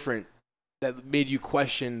was different that made you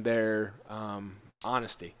question their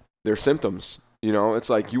Honesty. They're symptoms. You know, it's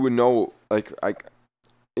like you would know.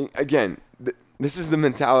 Again, this is the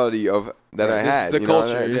mentality of that I had. This is the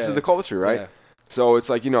culture. This is the culture, right? Yeah. So it's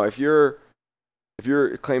like, if you're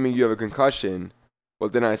claiming you have a concussion,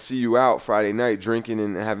 but then I see you out Friday night drinking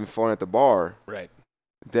and having fun at the bar, right?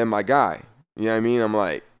 Then my guy, you know what I mean? I'm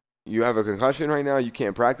like, you have a concussion right now. You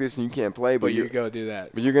can't practice and you can't play, but you go do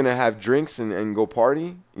that. But you're gonna have drinks and go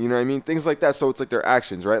party. You know what I mean? Things like that. So it's like their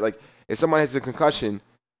actions, right? Like if somebody has a concussion,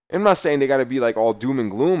 I'm not saying they got to be like all doom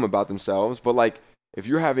and gloom about themselves, but like if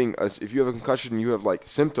you have a concussion and you have like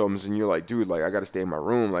symptoms and you're like, dude, like I got to stay in my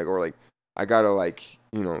room, like, or like I got to like,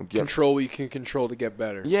 control what you can control to get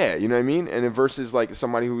better. Yeah, you know what I mean? And then versus like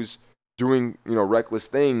somebody who's doing, reckless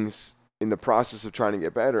things in the process of trying to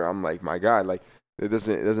get better, I'm like, my God, like it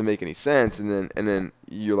doesn't make any sense. And then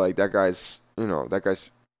you're like, that guy's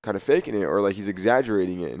kind of faking it, or like he's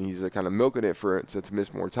exaggerating it and he's like kind of milking it to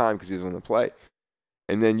miss more time because he doesn't want to play.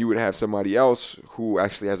 And then you would have somebody else who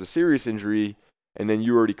actually has a serious injury, and then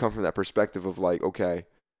you already come from that perspective of like, okay,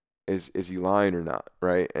 is he lying or not,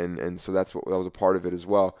 right? And so that was a part of it as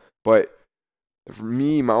well. But for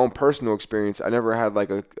me, my own personal experience, I never had like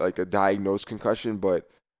a diagnosed concussion, but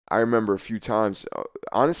I remember a few times,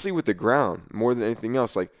 honestly, with the ground more than anything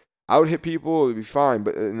else. Like I would hit people, it would be fine,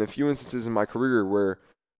 but in a few instances in my career where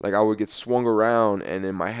like I would get swung around and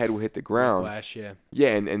then my head would hit the ground. Flash, yeah. Yeah,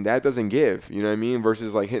 and that doesn't give, you know what I mean?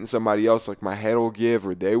 Versus like hitting somebody else, like my head will give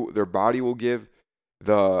or their body will give.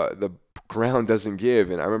 The ground doesn't give.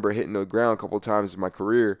 And I remember hitting the ground a couple of times in my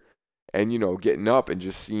career and, getting up and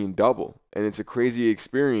just seeing double. And it's a crazy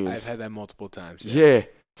experience. I've had that multiple times. Yeah.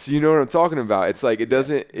 So you know what I'm talking about. It's like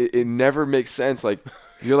it never makes sense. Like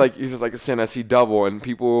you're just like saying I see double, and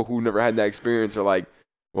people who never had that experience are like,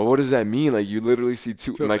 well, what does that mean? Like you literally see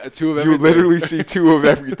two of everything. You literally see two of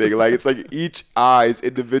everything. Like it's like each eye is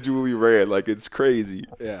individually red. Like it's crazy.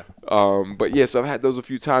 Yeah. But yeah, so I've had those a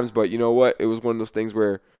few times, but you know what? It was one of those things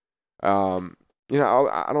where, I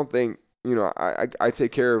don't think, I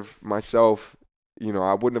take care of myself.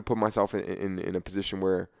 I wouldn't have put myself in a position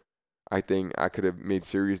where I think I could have made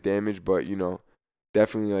serious damage, but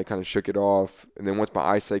definitely like kind of shook it off. And then once my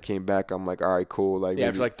eyesight came back, I'm like, all right, cool. Like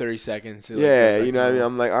after like 30 seconds. Yeah, what I mean?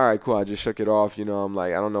 I'm like, all right, cool. I just shook it off. I'm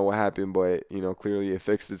like, I don't know what happened, but clearly it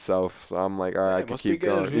fixed itself. So I'm like, all right, I can keep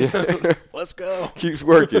going. Yeah. Let's go. Keeps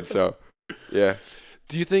working. So yeah.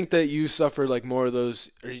 Do you think that you suffered like more of those,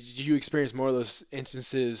 or did you experience more of those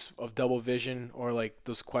instances of double vision or like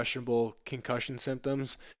those questionable concussion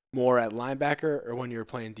symptoms more at linebacker or when you were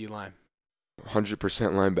playing D-line? 100%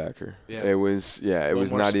 linebacker. Yeah. It was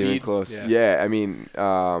not speed. even close. Yeah. I mean,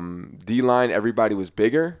 D-line, everybody was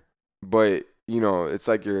bigger, but it's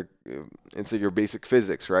like your basic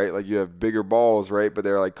physics, right? Like you have bigger balls, right? But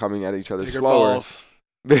they're like coming at each other bigger slower. Balls.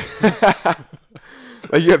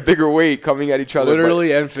 Like you have bigger weight coming at each other.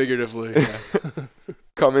 Literally and figuratively. Yeah.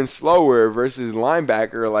 Coming slower versus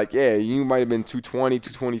linebacker. Like, yeah, you might have been 220,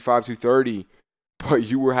 225, 230, but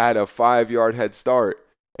you had a 5-yard head start.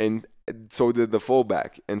 And so did the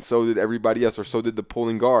fullback, and so did everybody else, or so did the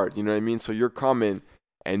pulling guard. You know what I mean? So you're coming,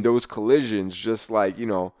 and those collisions, just like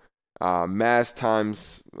mass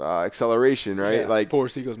times acceleration, right? Yeah, like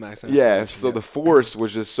force equals mass. Yeah. So the force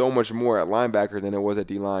was just so much more at linebacker than it was at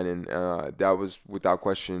D-line, and that was without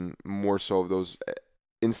question more so of those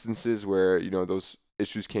instances where those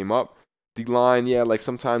issues came up. D-line, yeah, like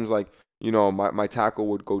sometimes like. My tackle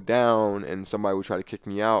would go down and somebody would try to kick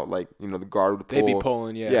me out. Like, the guard would pull. They'd be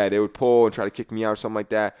pulling, yeah. Yeah, they would pull and try to kick me out or something like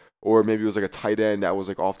that. Or maybe it was like a tight end that was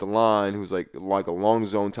like off the line who was like a long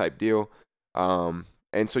zone type deal.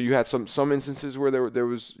 And so you had some instances where there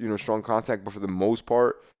was, strong contact, but for the most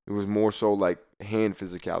part, it was more so like hand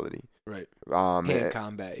physicality. Right. Hand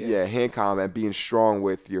combat, yeah. Yeah, hand combat, being strong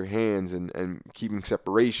with your hands and keeping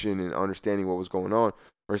separation and understanding what was going on.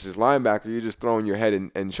 Versus linebacker, you're just throwing your head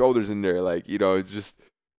and shoulders in there. Like, it's just,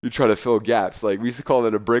 you try to fill gaps. Like, we used to call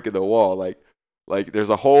it a brick in the wall. Like there's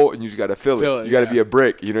a hole and you just got to fill it. You got to be a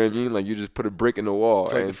brick. You know what I mean? Like, you just put a brick in the wall.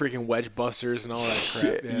 It's like the freaking wedge busters and all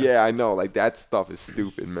that crap. Yeah, I know. Like, that stuff is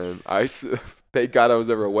stupid, man. Thank God I was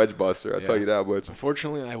never a wedge buster. I'll tell you that much.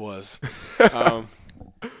 Unfortunately, I was.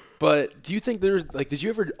 But do you think did you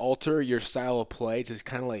ever alter your style of play to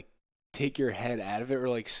kind of like take your head out of it or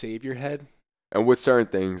like save your head? And with certain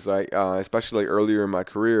things, like especially like earlier in my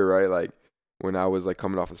career, right? Like when I was like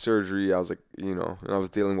coming off of surgery, I was like, and I was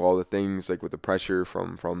dealing with all the things like with the pressure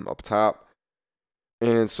from up top.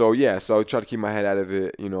 And so, yeah, so I would try to keep my head out of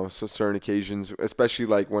it, so certain occasions, especially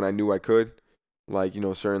like when I knew I could, like,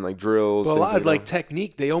 certain like drills. Well, a lot of like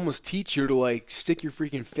technique, they almost teach you to like stick your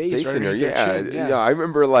freaking face right in there. Yeah, I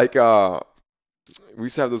remember like we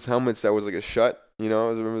used to have those helmets that was like a shut. You know,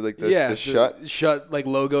 I remember like the shut like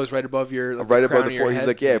logos right above your right above the forehead. He's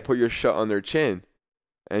like, yeah, put your shut on their chin.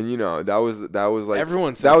 And you know that was like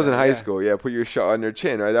everyone said that was in high school. Yeah, put your shut on their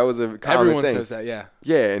chin. Right, that was a common everyone thing. says that. Yeah.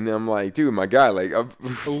 Yeah, and I'm like, dude, my guy, like,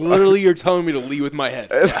 literally, you're telling me to lead with my head.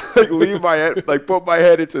 Like leave my head, like put my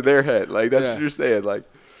head into their head. Like that's what you're saying. Like,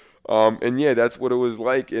 and yeah, that's what it was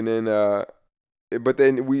like. And then, but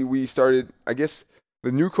then we started. I guess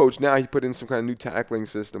the new coach now, he put in some kind of new tackling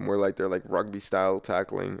system where like they're like rugby style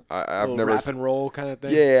tackling. I've never wrap and roll kind of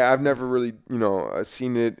thing. Yeah, I've never really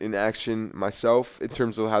seen it in action myself in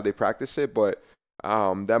terms of how they practice it, but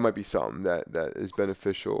that might be something that is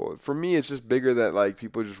beneficial. For me, it's just bigger that like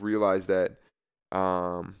people just realize that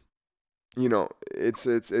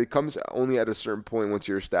it comes only at a certain point once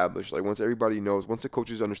you're established. Like once everybody knows, once the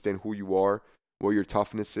coaches understand who you are, what your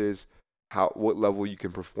toughness is, what level you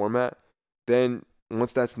can perform at, then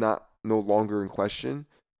once that's no longer in question,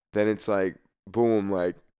 then it's like boom,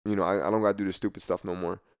 like I don't gotta do the stupid stuff no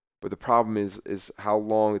more. But the problem is how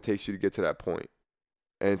long it takes you to get to that point,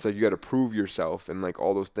 and it's like you got to prove yourself and like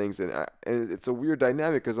all those things, and it's a weird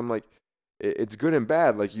dynamic because I'm like, it's good and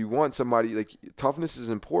bad. Like you want somebody, like toughness is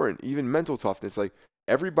important, even mental toughness. Like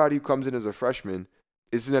everybody who comes in as a freshman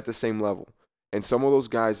isn't at the same level, and some of those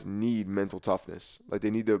guys need mental toughness. Like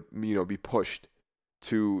they need to be pushed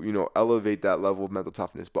to elevate that level of mental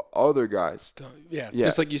toughness. But other guys,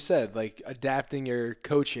 just like you said, like adapting your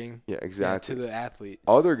coaching exactly to the athlete.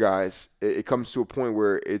 Other guys, it comes to a point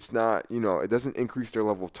where it's not, it doesn't increase their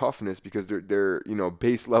level of toughness because their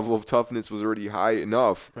base level of toughness was already high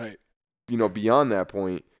enough. Right. Beyond that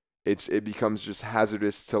point, it becomes just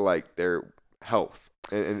hazardous to like their health.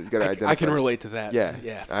 And you gotta identify. I can relate to that.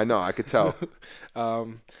 Yeah. I know. I could tell.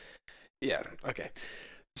 Yeah. Okay.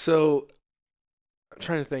 So I'm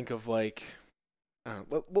trying to think of like,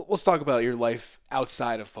 let's talk about your life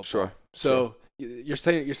outside of football. Sure. So you're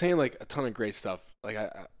saying like a ton of great stuff. Like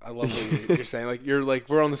I love what you're saying. Like you're like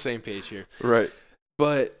we're on the same page here. Right.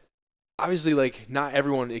 But obviously, like not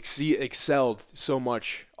everyone excelled so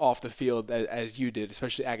much off the field as you did,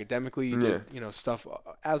 especially academically. You did stuff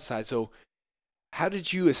outside. So how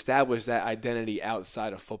did you establish that identity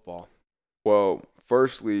outside of football? Well,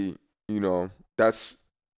 firstly, that's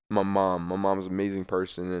my mom. My mom's an amazing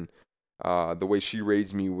person, and the way she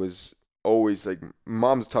raised me was always like,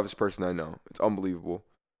 mom's the toughest person I know. It's unbelievable.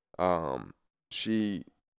 She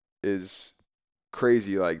is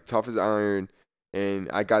crazy, like tough as iron, and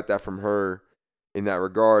I got that from her in that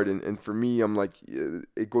regard. And for me, I'm like,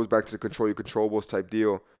 it goes back to the control your controllables type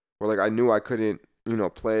deal, where like I knew I couldn't,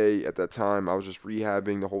 play at that time. I was just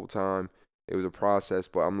rehabbing the whole time. It was a process,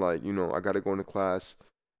 but I'm like, I got to go into class.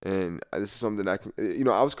 And this is something I can,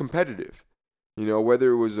 I was competitive,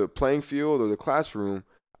 whether it was a playing field or the classroom,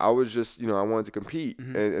 I was just, I wanted to compete.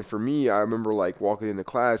 Mm-hmm. And for me, I remember like walking into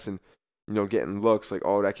class and, getting looks like,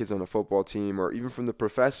 oh, that kid's on the football team, or even from the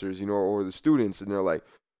professors, or the students. And they're like,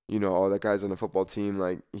 oh, that guy's on the football team,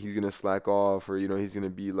 like he's going to slack off, or, he's going to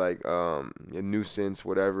be like a nuisance,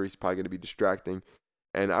 whatever. He's probably going to be distracting.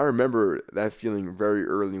 And I remember that feeling very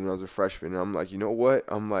early when I was a freshman. And I'm like, you know what?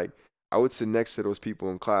 I'm like, I would sit next to those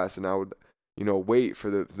people in class, and I would, wait for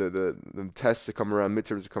the tests to come around,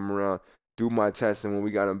 midterms to come around, do my test, and when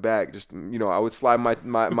we got them back, just I would slide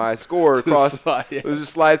my score across,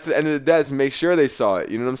 just slide to the end of the desk and make sure they saw it.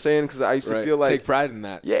 You know what I'm saying? Because I used to feel like take pride in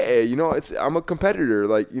that. Yeah, I'm a competitor.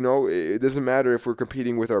 Like it doesn't matter if we're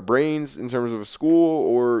competing with our brains in terms of school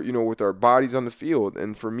or with our bodies on the field.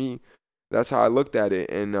 And for me, that's how I looked at it,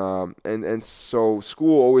 and so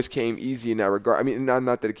school always came easy in that regard. I mean,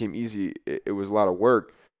 not that it came easy; it was a lot of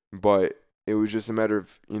work, but it was just a matter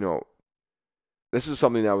of this is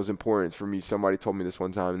something that was important for me. Somebody told me this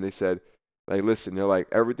one time, and they said, like, listen, they're like,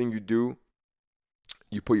 everything you do,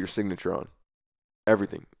 you put your signature on,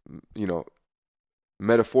 everything,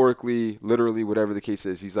 metaphorically, literally, whatever the case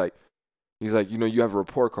is. He's like, you have a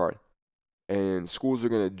report card, and schools are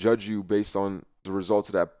gonna judge you based on the results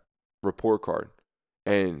of that report card,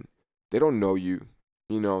 and they don't know you.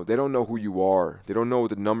 They don't know who you are. They don't know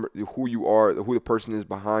who you are, who the person is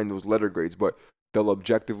behind those letter grades, but they'll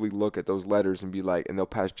objectively look at those letters and be like, and they'll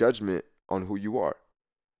pass judgment on who you are.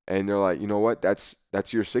 And they're like, you know what? That's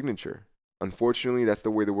your signature. Unfortunately, that's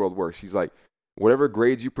the way the world works. He's like, whatever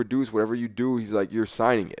grades you produce, whatever you do, he's like, you're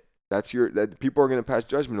signing it. That people are going to pass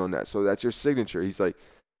judgment on that. So that's your signature. He's like,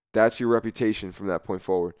 that's your reputation from that point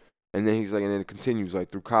forward. And then he's like, and then it continues like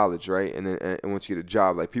through college, right? And then and once you get a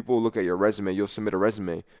job, like people will look at your resume, you'll submit a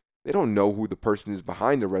resume. They don't know who the person is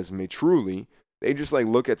behind the resume truly. They just like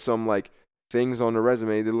look at some like things on the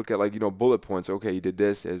resume. They look at like, bullet points. Okay, he did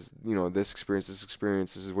this as, this experience,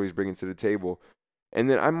 this is what he's bringing to the table. And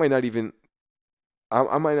then I might not even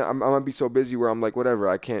I might be so busy where I'm like, whatever,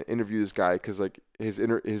 I can't interview this guy because like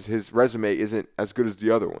his resume isn't as good as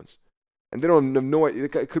the other ones, and they don't have no idea.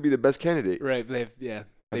 It could be the best candidate. Right. They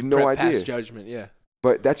I have no idea. pass judgment. Yeah.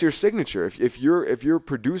 But that's your signature. If you're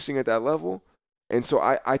producing at that level, and so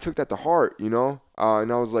I took that to heart, and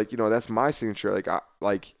I was like, that's my signature.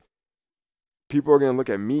 Like people are gonna look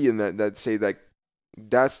at me and that say that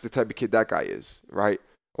that's the type of kid that guy is, right?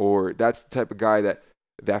 Or that's the type of guy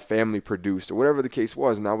that family produced, or whatever the case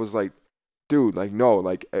was. And I was like, dude, like no,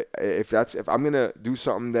 like if I'm gonna do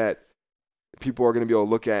something that people are gonna be able to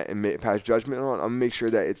look at and pass judgment on, I'm gonna make sure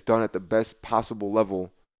that it's done at the best possible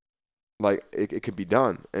level. Like it could be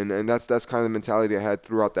done, and that's kind of the mentality I had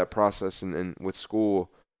throughout that process and with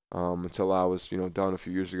school until I was done a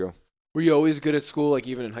few years ago. Were you always good at school, like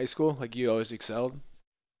even in high school? Like you always excelled?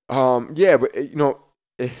 Yeah, but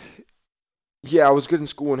yeah, I was good in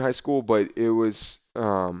school in high school, but it was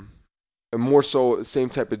more so the same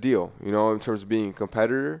type of deal, in terms of being a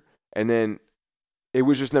competitor, and then it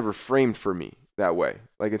was just never framed for me that way,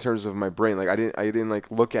 like in terms of my brain, like I didn't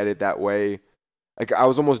like look at it that way. Like I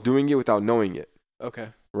was almost doing it without knowing it. Okay.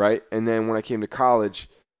 Right? And then when I came to college,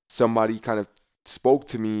 somebody kind of spoke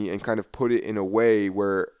to me and kind of put it in a way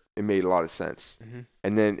where it made a lot of sense. Mm-hmm.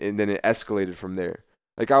 And then it escalated from there.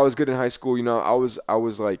 Like I was good in high school, I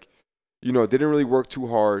was like, didn't really work too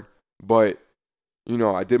hard, but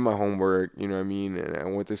I did my homework, you know what I mean? And I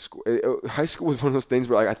went to school. High school was one of those things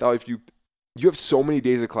where like I thought if you have so many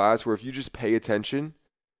days of class where if you just pay attention,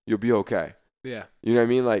 you'll be okay. Yeah. You know what I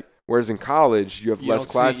mean? Like whereas in college, you have less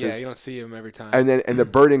classes. You don't see them every time. And the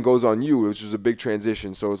burden goes on you, which was a big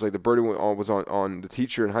transition. So it's like the burden was on the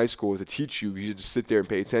teacher in high school to teach you. You just sit there and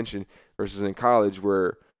pay attention. Versus in college,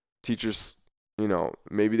 where teachers,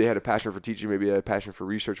 maybe they had a passion for teaching, maybe they had a passion for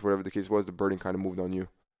research, whatever the case was. The burden kind of moved on you.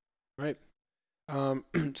 Right.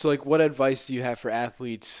 So like, what advice do you have for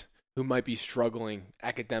athletes who might be struggling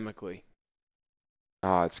academically?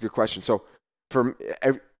 It's a good question. So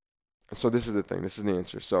so this is the thing. This is the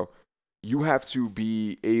answer. So you have to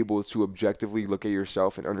be able to objectively look at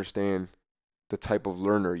yourself and understand the type of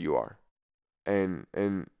learner you are. And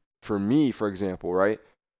for me, for example, right,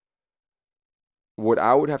 what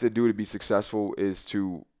I would have to do to be successful is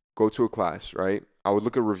to go to a class, right? I would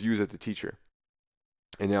look at reviews at the teacher,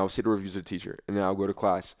 and then I would see the reviews of the teacher, and then I'll go to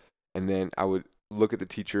class, and then I would look at the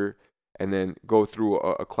teacher, and then go through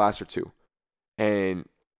a class or two, and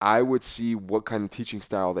I would see what kind of teaching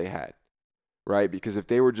style they had, right? Because if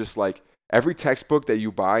they were just like, every textbook that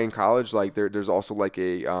you buy in college, like there's also like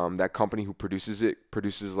a that company who produces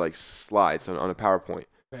like slides on a PowerPoint.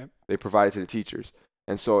 Okay. They provide it to the teachers.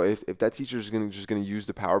 And so if that teacher is just gonna use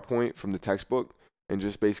the PowerPoint from the textbook and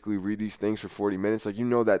just basically read these things for 40 minutes, like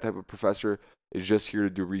that type of professor is just here to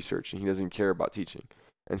do research and he doesn't care about teaching.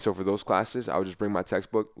 And so for those classes, I would just bring my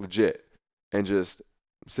textbook legit and just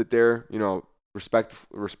sit there,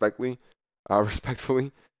 respectfully,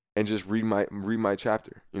 and just read my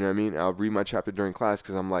chapter. You know what I mean? I'll read my chapter during class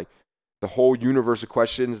because I'm like, the whole universe of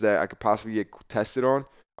questions that I could possibly get tested on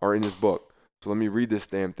are in this book. So let me read this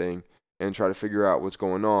damn thing and try to figure out what's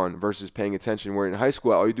going on versus paying attention. Where in high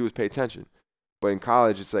school, all you do is pay attention. But in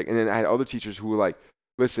college, it's like, and then I had other teachers who were like,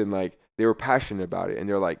 listen, like they were passionate about it. And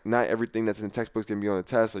they're like, not everything that's in the textbook can be on the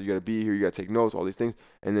test. Like you got to be here, you got to take notes, all these things.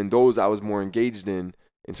 And then those I was more engaged in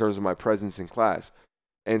terms of my presence in class.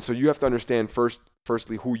 And so you have to understand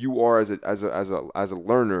firstly who you are as a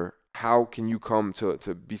learner. How can you come to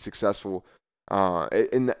be successful?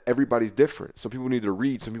 And everybody's different. Some people need to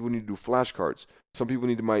read. Some people need to do flashcards. Some people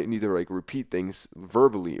might need to like repeat things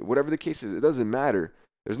verbally. Whatever the case is, it doesn't matter.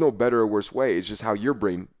 There's no better or worse way. It's just how your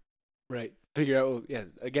brain. Right. Figure out. Yeah.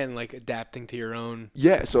 Again, like adapting to your own.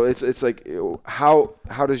 Yeah. So it's like how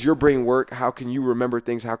does your brain work? How can you remember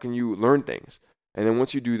things? How can you learn things? And then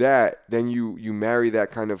once you do that, then you marry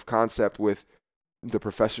that kind of concept with the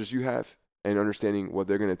professors you have and understanding what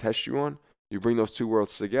they're going to test you on. You bring those two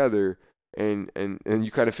worlds together, and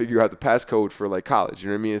you kind of figure out the passcode for like college. You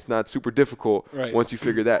know what I mean? It's not super difficult once you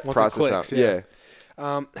figure that process out. Yeah.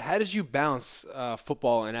 How did you balance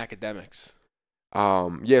football and academics?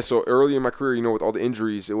 So early in my career, with all the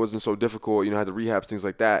injuries, it wasn't so difficult. I had the rehabs, things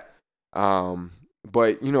like that.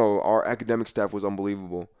 But our academic staff was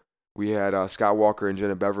unbelievable. We had Scott Walker and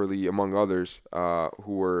Jenna Beverly, among others,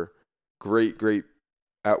 who were great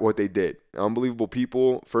at what they did. Unbelievable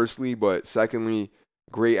people, firstly, but secondly,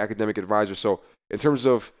 great academic advisors. So in terms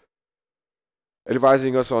of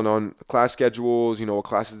advising us on class schedules, what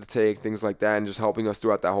classes to take, things like that, and just helping us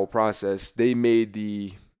throughout that whole process, they made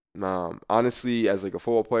the honestly, as like a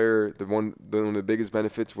football player, one of the biggest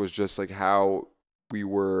benefits was just like how we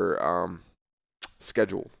were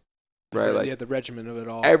scheduled. right? Like, yeah, the regimen of it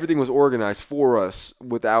all. everything was organized for us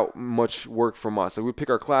without much work from us. Like, we pick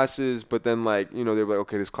our classes, but then, like, they're like,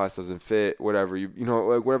 okay, this class doesn't fit, whatever.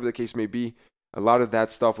 Like, whatever the case may be. A lot of that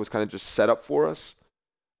stuff was kind of just set up for us.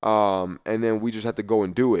 And then we just had to go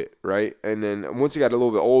and do it, right? And then once you got a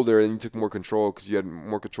little bit older, and you took more control because you had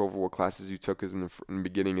more control over what classes you took. Because in the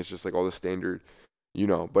beginning, it's just like all the standard,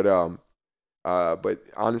 But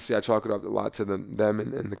honestly, I chalk it up a lot to them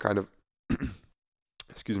and the kind of,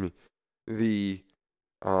 excuse me, the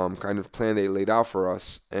kind of plan they laid out for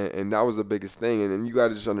us, and that was the biggest thing. And then you got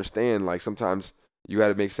to just understand, like, sometimes you got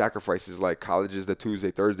to make sacrifices. Like, college is the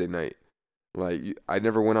Tuesday, Thursday night. Like, I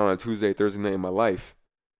never went on a Tuesday, Thursday night in my life.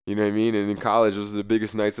 You know what I mean? And in college, those are the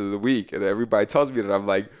biggest nights of the week. And everybody tells me that. I'm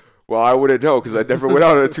like, well, I wouldn't know because I never went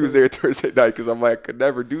out on a Tuesday or Thursday night because I'm like, I could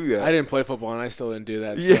never do that. I didn't play football, and I still didn't do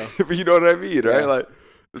that. Yeah, So. but you know what I mean, right? Yeah. Like,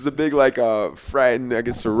 it's a big, like, frat and, I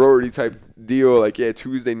guess, sorority type deal. Like, yeah,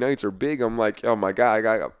 Tuesday nights are big. I'm like, oh, my God, I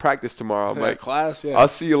got practice tomorrow. I'm like, class, yeah. I'll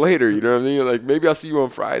see you later, you know what I mean? Like, maybe I'll see you on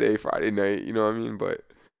Friday night, you know what I mean? But,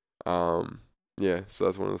 yeah, so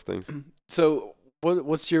that's one of those things. So what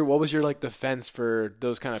was your like defense for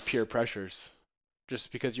those kind of peer pressures?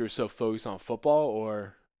 Just because you were so focused on football,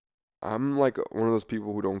 or I'm like one of those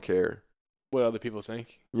people who don't care what other people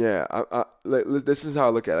think? Yeah, this is how I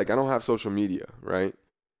look at it. Like, I don't have social media, right?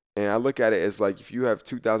 And I look at it as, like, if you have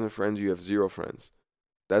 2,000 friends, you have 0 friends.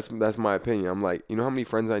 That's my opinion. I'm like, you know how many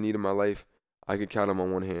friends I need in my life? I could count them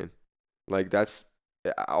on one hand. Like,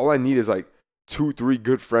 all I need is, like, 2-3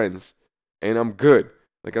 good friends, and I'm good.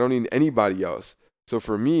 Like, I don't need anybody else. So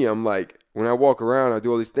for me, I'm like, when I walk around, I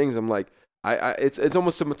do all these things, I'm like, it's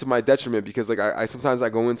almost somewhat to my detriment because, like, I sometimes I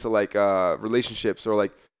go into, like, relationships or,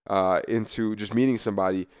 like, into just meeting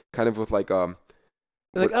somebody kind of with, like,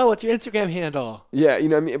 Like, oh, what's your Instagram handle? Yeah, you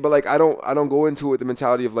know what I mean? But, like, I don't go into it with the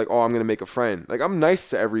mentality of, like, oh, I'm going to make a friend. Like, I'm nice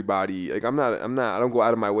to everybody. Like, I don't go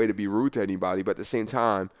out of my way to be rude to anybody, but at the same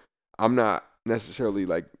time, I'm not necessarily,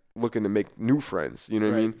 like, looking to make new friends, you know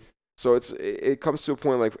what I mean? So it comes to a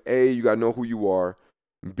point, like, A, you got to know who you are.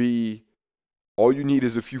 B, all you need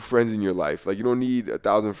is a few friends in your life. Like, you don't need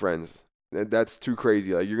 1,000 friends. That's too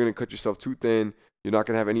crazy. Like, you're going to cut yourself too thin. You're not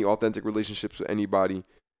going to have any authentic relationships with anybody.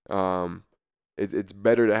 It's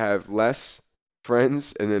better to have less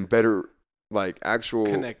friends and then better, like, actual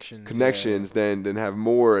connections than have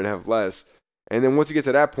more and have less. And then once you get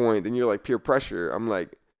to that point, then you're like peer pressure. I'm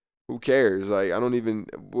like, who cares? Like,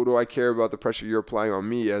 what do I care about the pressure you're applying on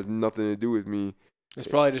me? It has nothing to do with me. It's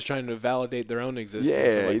probably just trying to validate their own existence.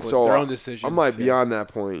 Yeah, and, like, so their own decisions. I'm like beyond that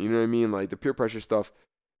point. You know what I mean? Like, the peer pressure stuff.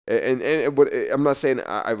 And I'm not saying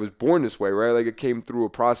I was born this way, right? Like, it came through a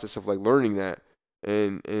process of, like, learning that.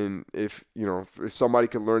 And if somebody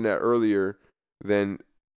could learn that earlier, then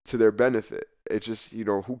to their benefit. It's just,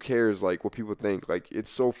 who cares, like, what people think? Like,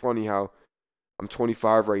 it's so funny how I'm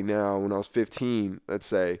 25 right now. When I was 15, let's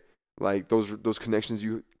say, like, those connections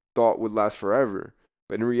you thought would last forever,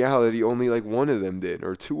 but in reality, only like one of them did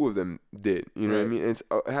or two of them did. You know what I mean? And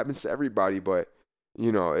it happens to everybody, but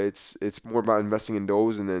it's more about investing in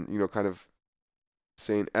those, and then kind of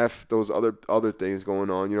saying F those other things going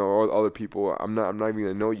on, or other people. I'm not even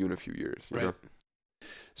gonna know you in a few years. You know?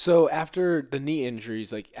 So after the knee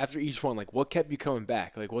injuries, like after each one, like what kept you coming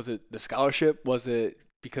back? Like, was it the scholarship? Was it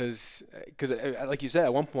because like you said,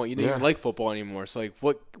 at one point you didn't even like football anymore. So like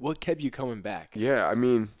what kept you coming back? Yeah, I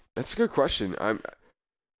mean, that's a good question.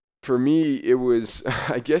 For me, it was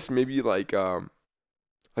I guess maybe like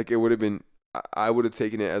it would have been. I would have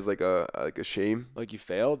taken it as like a shame. Like you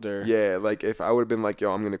failed, or like if I would have been like,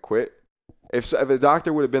 yo, I'm gonna quit. If a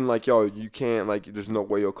doctor would have been like, yo, you can't, like, there's no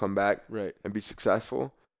way you'll come back and be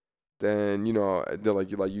successful, then they're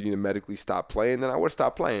like, you need to medically stop playing. Then I would have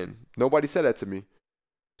stopped playing. Nobody said that to me.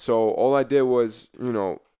 So all I did was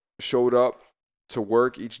showed up to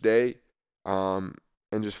work each day, and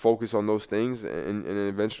just focus on those things, and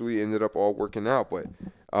eventually ended up all working out. But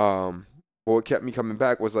what kept me coming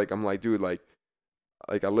back was, like, I'm like, dude, like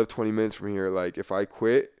I live 20 minutes from here. Like, if I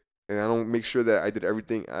quit and I don't make sure that I did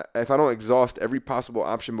everything, if I don't exhaust every possible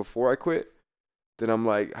option before I quit, then I'm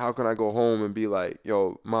like, how can I go home and be like,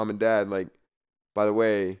 yo, mom and dad, like, by the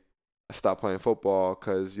way, I stopped playing football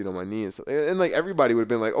because, my knee and stuff. And like, everybody would have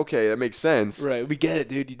been like, okay, that makes sense. Right. We get it,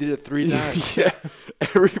 dude. You did it 3 times. Yeah.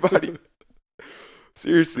 Everybody.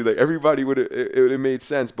 Seriously, like, everybody it would have made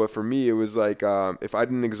sense. But for me, it was like, if I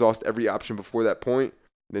didn't exhaust every option before that point,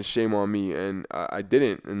 then shame on me. And I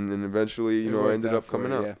didn't. And then eventually, I ended up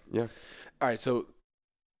coming out. Yeah. All right. So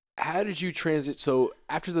how did you transit? So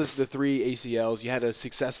after the 3 ACLs, you had a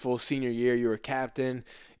successful senior year. You were a captain.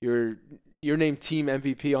 You were you're named team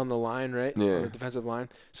MVP on the line, right? Yeah. On the defensive line.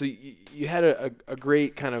 So you had a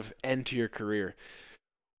great kind of end to your career.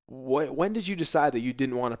 When did you decide that you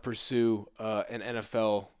didn't want to pursue an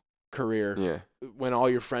NFL career? Yeah. When all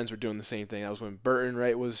your friends were doing the same thing. That was when Burton,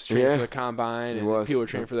 right, was training for the combine and people were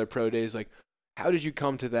training for their pro days. Like, how did you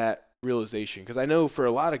come to that realization? Because I know for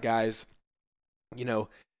a lot of guys, you know,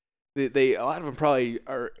 they a lot of them probably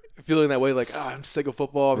are feeling that way, like, oh, I'm sick of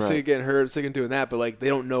football, I'm sick of getting hurt, I'm sick of doing that, but like they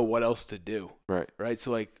don't know what else to do. Right.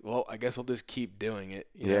 So like, well, I guess I'll just keep doing it.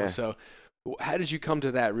 You know? So how did you come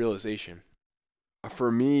to that realization?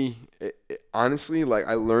 For me, honestly, like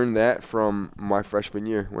I learned that from my freshman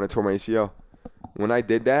year when I tore my ACL. When I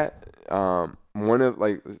did that, one of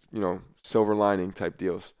like, you know, silver lining type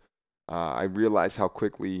deals. I realized how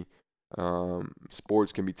quickly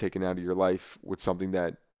sports can be taken out of your life with something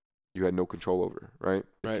that you had no control over, right?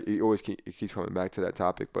 It keeps coming back to that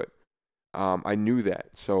topic, but I knew that.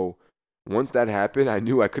 So once that happened, I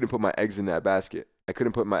knew I couldn't put my eggs in that basket. I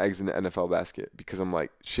couldn't put my eggs in the NFL basket because I'm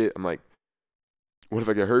like, shit, what if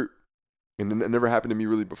I get hurt? And it never happened to me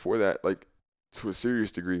really before that, like to a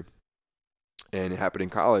serious degree. And it happened in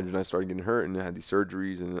college, and I started getting hurt, and I had these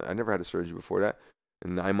surgeries, and I never had a surgery before that.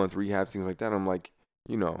 And 9-month rehab, things like that. I'm like,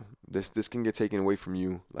 you know, this can get taken away from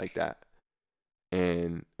you like that.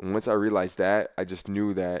 And once I realized that, I just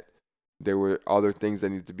knew that there were other things that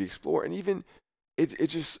needed to be explored. And even it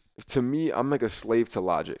just, to me, I'm like a slave to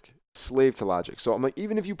logic. So I'm like,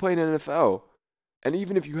 even if you play in the NFL, and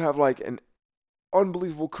even if you have like an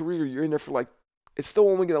unbelievable career, you're in there for like, it's still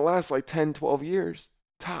only going to last like 10, 12 years.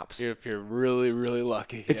 Tops. If you're really, really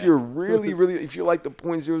lucky. If you're really, really, if you're like the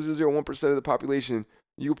 0.0001% of the population,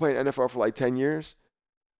 you play in NFL for like 10 years,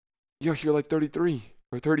 you're like 33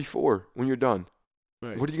 or 34 when you're done.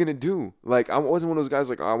 Right. What are you going to do? Like, I wasn't one of those guys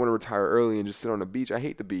like, oh, I want to retire early and just sit on the beach. I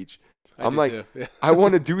hate the beach. I'm like, I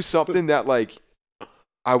want to do something that like,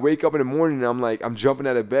 I wake up in the morning and I'm like, I'm jumping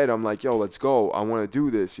out of bed. I'm like, yo, let's go. I want to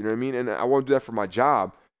do this. You know what I mean? And I want to do that for my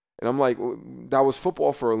job. And I'm like, that was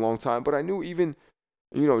football for a long time. But I knew even,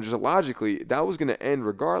 you know, just logically, that was going to end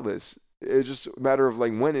regardless. It's just a matter of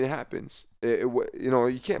like when it happens. You know,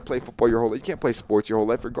 you can't play football your whole life. You can't play sports your whole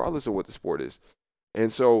life regardless of what the sport is.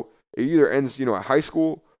 And so it either ends, you know, at high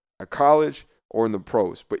school, at college, or in the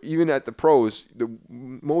pros. But even at the pros, the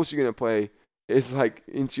most you're going to play is like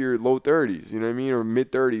into your low 30s, you know what I mean? Or mid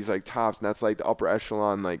 30s, like tops. And that's like the upper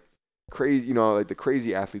echelon, like crazy, you know, like the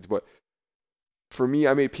crazy athletes. But for me,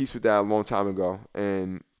 I made peace with that a long time ago.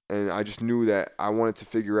 And I just knew that I wanted to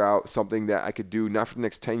figure out something that I could do, not for the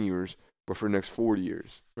next 10 years, but for the next 40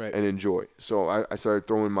 years and enjoy. So I started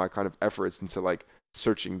throwing my kind of efforts into like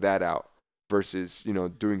searching that out versus, you know,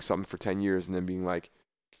 doing something for 10 years and then being like,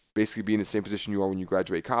 basically being in the same position you are when you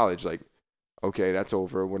graduate college. Like, okay, that's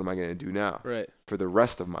over. What am I going to do now for the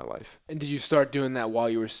rest of my life? And did you start doing that while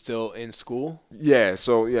you were still in school? Yeah.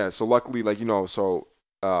 So luckily, like, you know,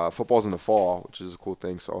 football's in the fall, which is a cool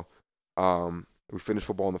thing. So, we finished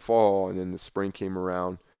football in the fall, and then the spring came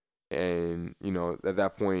around, and, you know, at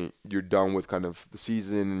that point, you're done with kind of the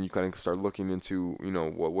season, and you kind of start looking into, you know,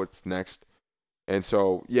 what's next. And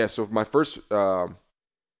so, so my first thing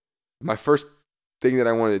that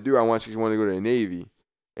I wanted to do, I wanted to go to the Navy.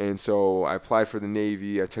 And so I applied for the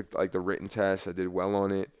Navy. I took like the written test. I did well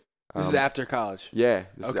on it. This is after college? Yeah,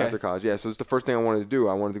 this is after college. Yeah, so it's the first thing I wanted to do.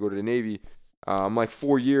 I wanted to go to the Navy. I'm like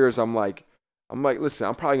 4 years. I'm like, listen,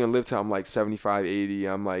 I'm probably going to live till I'm like 75, 80.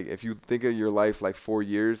 I'm like, if you think of your life like 4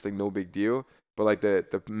 years, like no big deal. But like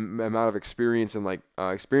the amount of experience and like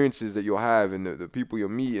experiences that you'll have and the people you'll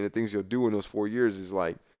meet and the things you'll do in those 4 years is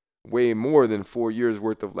like way more than 4 years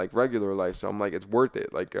worth of like regular life. So I'm like, it's worth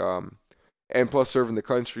it. Like, and plus serving the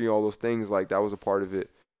country, all those things, like that was a part of it,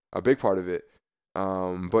 a big part of it.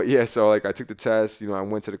 But yeah, so like I took the test, you know, I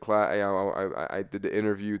went to the class, I did the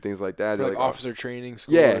interview, things like that. For like officer training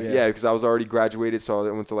school? Yeah, because I was already graduated, so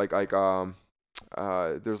I went to like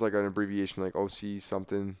there's like an abbreviation like OC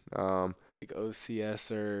something. Like OCS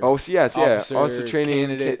or OCS, yeah, officer training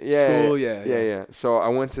candidate school, yeah. So I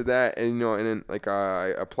went to that, and you know, and then like I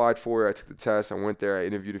applied for it. I took the test. I went there. I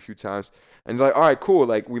interviewed a few times, and they're like, all right, cool.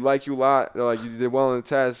 Like we like you a lot. They're like, you did well on the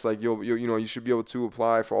test. Like you know, you should be able to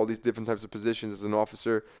apply for all these different types of positions as an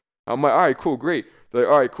officer. I'm like, all right, cool, great. They're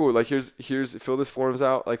like, all right, cool. Like here's fill this forms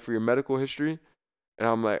out like for your medical history, and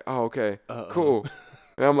I'm like, oh, okay, cool.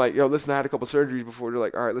 And I'm like, yo, listen, I had a couple surgeries before. They're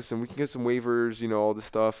like, all right, listen, we can get some waivers, you know, all this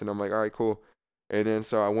stuff. And I'm like, all right, cool. And then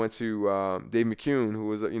so I went to Dave McCune, who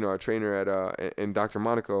was, you know, a trainer at in Dr.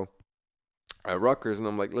 Monaco at Rutgers. And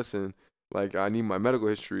I'm like, listen, like I need my medical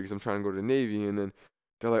history because I'm trying to go to the Navy. And then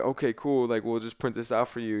they're like, okay, cool, like we'll just print this out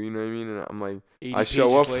for you, you know what I mean? And I'm like, 80 I show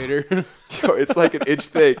pages up later. Yo, it's like an inch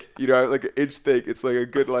thick, like an inch thick. It's like a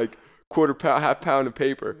good like quarter pound, half pound of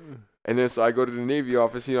paper. And then so I go to the Navy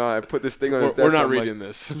office, I put this thing on his desk. We're not I'm reading like,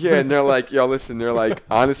 this. Yeah, and they're like, yo, listen, they're like,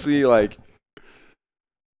 honestly, like,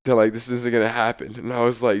 they're like, this isn't gonna happen. And I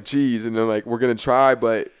was like, geez, and they're like, we're gonna try,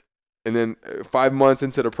 but. And then 5 months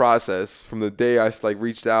into the process, from the day I like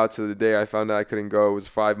reached out to the day I found out I couldn't go, it was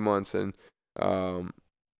 5 months, and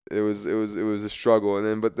it was a struggle. And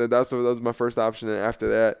then, but that was my first option. And after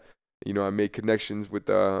that, I made connections with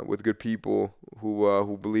good people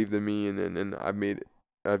who believed in me, and I've made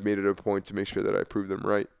it a point to make sure that I prove them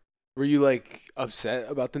right. Were you like upset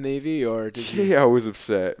about the Navy, or did you? Yeah, I was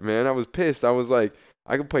upset, man. I was pissed. I was like,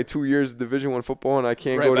 I could play 2 years of Division I football and I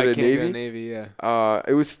can't go to the Navy. Go to Navy, yeah.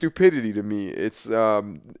 It was stupidity to me. It's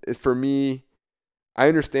for me. I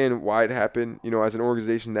understand why it happened. As an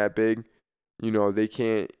organization that big, they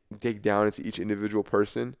can't dig down into each individual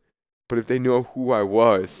person. But if they know who I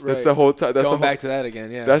was, that's the whole time. Going back to that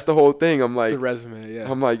again, yeah. That's the whole thing. I'm like, the resume,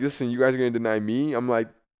 yeah. I'm like, listen, you guys are gonna deny me. I'm like,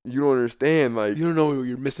 you don't understand. Like, you don't know what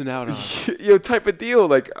you're missing out on. Type of deal.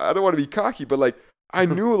 Like, I don't want to be cocky, but like, I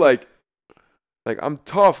knew like I'm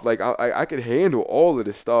tough. Like I could handle all of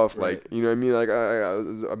this stuff. Right. Like, you know what I mean? Like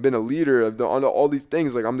I've been a leader. I've done all these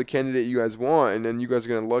things. Like I'm the candidate you guys want, and then you guys are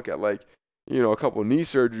gonna look at like, a couple of knee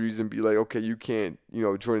surgeries and be like, okay, you can't,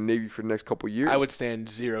 join the Navy for the next couple of years. I would stand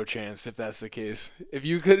zero chance if that's the case. If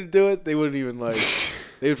you couldn't do it, they wouldn't even like.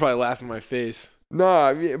 They would probably laugh in my face. Nah,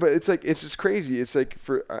 I mean, but it's like, it's just crazy. It's like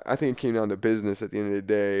I think it came down to business at the end of the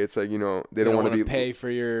day. It's like, they don't want to pay for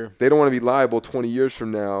your. They don't want to be liable 20 years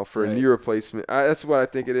from now for Right. a knee replacement. That's what I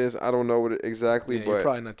think it is. I don't know what exactly, Yeah, but you're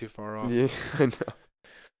probably not too far off. Yeah, I know.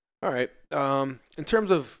 All right. In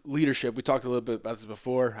terms of leadership, we talked a little bit about this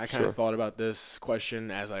before. I kind of Sure. thought about this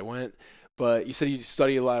question as I went, but you said you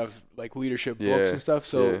study a lot of like leadership books and stuff.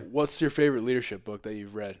 So, what's your favorite leadership book that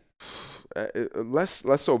you've read? Less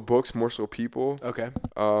so books, more so people. Okay.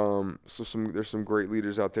 There's some great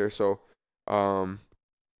leaders out there. So,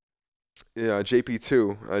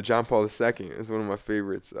 JP2, John Paul II is one of my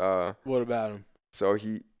favorites. What about him? So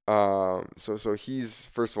he, so he's,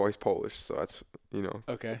 first of all, he's Polish. So that's,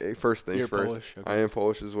 Okay. first things You're first. Polish. Okay. I am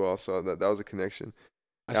Polish as well. So that was a connection.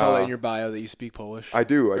 I saw that in your bio that you speak Polish. I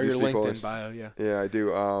do. I or do your speak LinkedIn Polish. bio, yeah. Yeah, I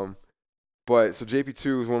do. But so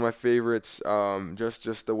JP2 is one of my favorites.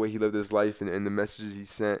 Just the way he lived his life and the messages he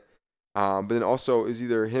sent. But then also it was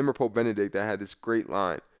either him or Pope Benedict that had this great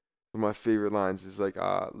line. One of my favorite lines is like,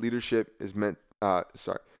 leadership is meant to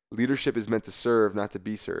serve, not to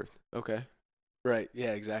be served. Okay. Right.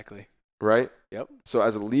 Yeah, exactly. Right? Yep. So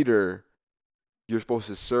as a leader, you're supposed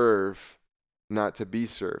to serve, not to be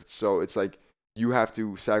served. So it's like you have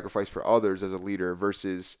to sacrifice for others as a leader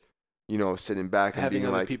versus, sitting back and having being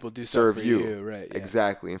other like, people do serve stuff for you. Right. Yeah.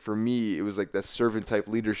 Exactly. And for me, it was like that servant type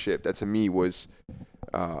leadership that to me was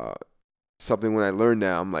something when I learned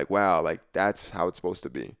that, I'm like, wow, like that's how it's supposed to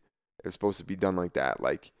be. It's supposed to be done like that.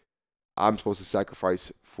 Like I'm supposed to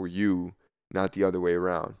sacrifice for you, not the other way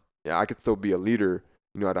around. Yeah, I could still be a leader,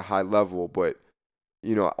 at a high level, but,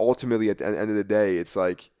 ultimately at the end of the day, it's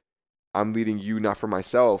like I'm leading you not for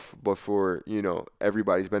myself, but for,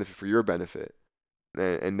 everybody's benefit, for your benefit.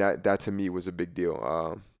 And that to me was a big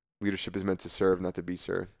deal. Leadership is meant to serve, not to be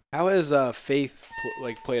served. How has faith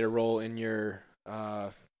played a role in your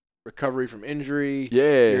recovery from injury?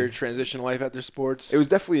 Yeah. Your transition life after sports? It was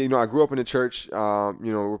definitely, I grew up in a church.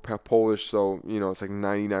 We're Polish, so it's like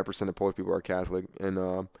 99% of Polish people are Catholic,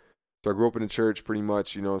 and so I grew up in a church pretty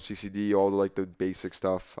much. CCD, all the basic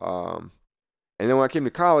stuff. And then when I came to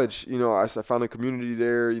college, I found a community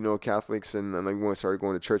there. Catholics, and when I started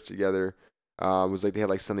going to church together. It was like they had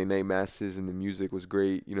like Sunday night masses and the music was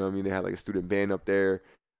great. They had like a student band up there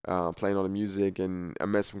playing all the music, and I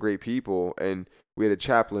met some great people. And we had a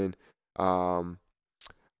chaplain, Brother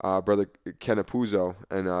Ken Apuzzo,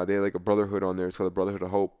 and they had like a brotherhood on there. It's called the Brotherhood of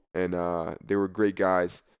Hope, and they were great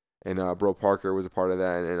guys. And Bro Parker was a part of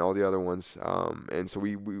that, and all the other ones. And so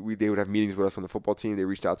they would have meetings with us on the football team. They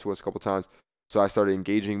reached out to us a couple times, so I started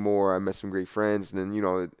engaging more. I met some great friends, and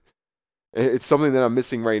then it's something that I'm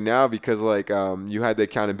missing right now because you had the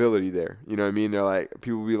accountability there. You know what I mean? They're like,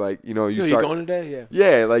 people would be like, you start going today,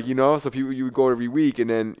 yeah, so people, you would go every week,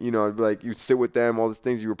 and then it'd be like you'd sit with them, all these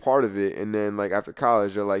things, you were part of it, and then after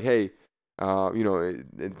college, they're like, hey,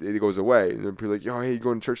 it goes away, and then people are like, yo, hey, you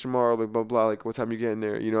going to church tomorrow? Like blah blah, like what time you getting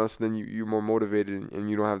there? So then you're more motivated, and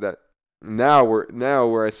you don't have that. Now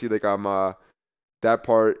where I see I'm that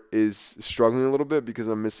part is struggling a little bit because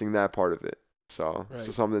I'm missing that part of it. So Right.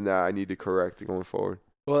 something that I need to correct going forward.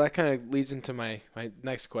 Well, that kind of leads into my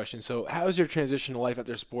next question. So how has your transition to life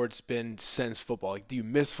after sports been since football? Like, do you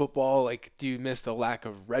miss football? Like, do you miss the lack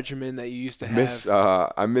of regimen that you used to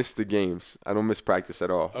have? I miss the games. I don't miss practice at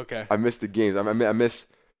all. Okay. I miss the games. I miss,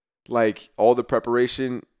 like, all the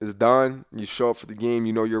preparation is done. You show up for the game.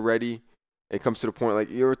 You know you're ready. It comes to the point, like,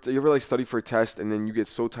 you ever like study for a test and then you get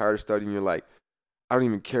so tired of studying, you're like, I don't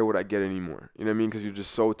even care what I get anymore. You know what I mean? Because you're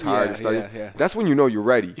just so tired of studying. Yeah. That's when you know you're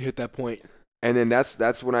ready. You hit that point. And then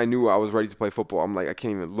that's when I knew I was ready to play football. I'm like, I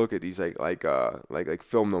can't even look at these like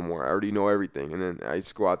film no more. I already know everything. And then I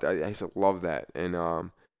just go out there. I used to love that. And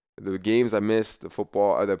the games I miss, the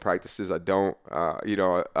football, other practices I don't.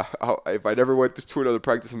 If I never went to another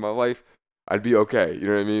practice in my life, I'd be okay. You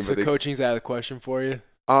know what I mean? So coaching's out of the question for you?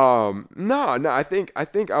 No. I think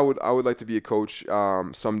I would like to be a coach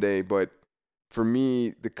someday. But for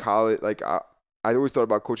me, the college, like I always thought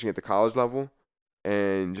about coaching at the college level.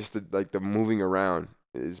 And just the moving around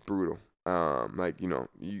is brutal.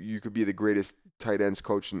 You could be the greatest tight ends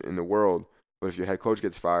coach in the world, but if your head coach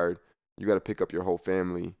gets fired, you got to pick up your whole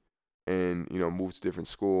family and move to a different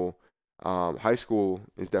school. High school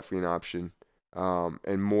is definitely an option,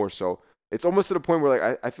 and more so. It's almost to the point where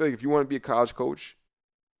like I feel like if you want to be a college coach,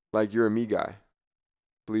 like you're a me guy,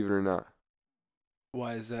 believe it or not.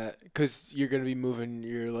 Why is that? Because you're gonna be moving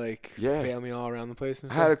your family all around the place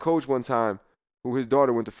and stuff? I had a coach one time who his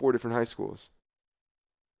daughter went to 4 different high schools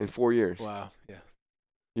in 4 years. Wow, yeah.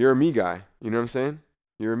 You're a me guy. You know what I'm saying?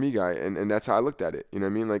 You're a me guy. And that's how I looked at it. You know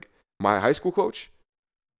what I mean? Like, my high school coach,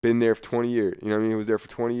 been there for 20 years. You know what I mean? He was there for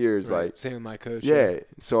 20 years. Right. Like, same with my coach. Yeah.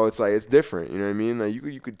 So it's like, it's different. You know what I mean? Like,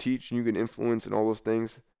 you could teach and you can influence and all those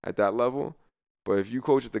things at that level. But if you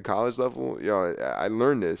coach at the college level, I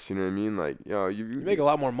learned this. You know what I mean? Like, you make a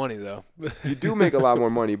lot more money though. You do make a lot more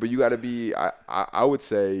money, but you got to be. I would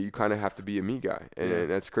say you kind of have to be a me guy, and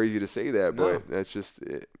that's crazy to say that, but that's just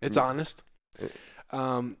it. It's honest.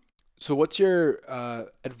 So what's your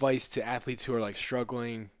advice to athletes who are like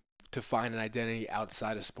struggling to find an identity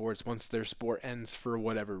outside of sports once their sport ends for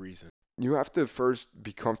whatever reason? You have to first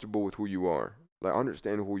be comfortable with who you are, like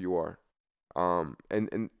understand who you are.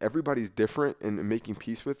 And everybody's different, and making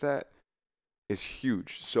peace with that is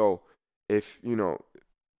huge. So if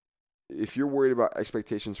you're worried about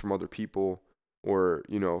expectations from other people, or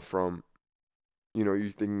from you're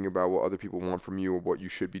thinking about what other people want from you or what you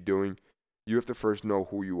should be doing, you have to first know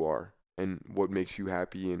who you are and what makes you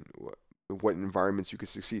happy and what environments you can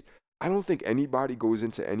succeed. I don't think anybody goes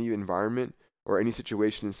into any environment or any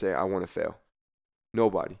situation and say, I want to fail.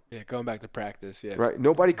 Nobody. Yeah, going back to practice, yeah. Right.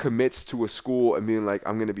 Nobody commits to a school and being like,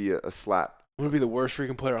 I'm going to be a slap. I'm going to be the worst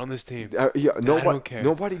freaking player on this team. Nobody, I don't care.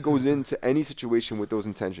 Nobody goes into any situation with those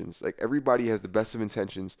intentions. Like, everybody has the best of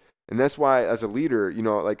intentions. And that's why, as a leader,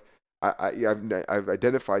 I've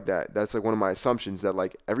identified that. That's like one of my assumptions, that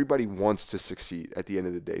like everybody wants to succeed at the end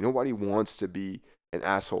of the day. Nobody wants to be an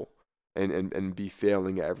asshole and be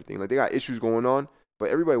failing at everything. Like, they got issues going on,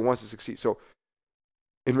 but everybody wants to succeed. So,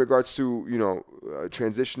 in regards to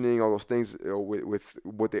transitioning all those things with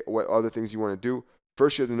what other things you want to do,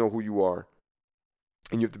 first you have to know who you are,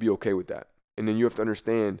 and you have to be okay with that. And then you have to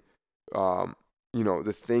understand,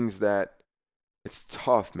 the things that it's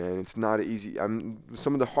tough, man. It's not easy.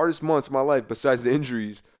 Some of the hardest months of my life, besides the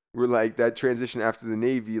injuries, were like that transition after the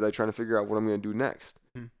Navy, like trying to figure out what I'm gonna do next.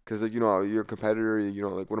 Because you're a competitor.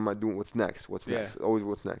 Like, what am I doing? What's next? What's next? Always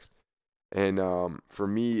what's next. And for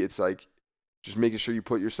me, it's like, just making sure you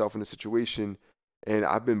put yourself in a situation. And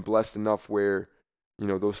I've been blessed enough where,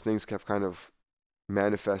 those things have kind of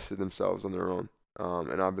manifested themselves on their own.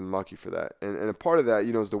 And I've been lucky for that. And a part of that,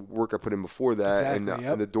 is the work I put in before that. Exactly,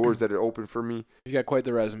 and the doors that it opened for me. You got quite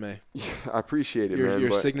the resume. Yeah, I appreciate it, man.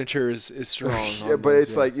 Your signature is strong. Yeah, but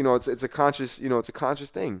it's like, it's a conscious, it's a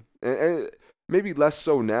conscious thing. And maybe less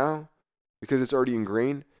so now because it's already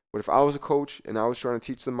ingrained. But if I was a coach and I was trying to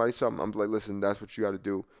teach somebody something, I'm like, listen, that's what you got to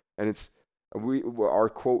do. And our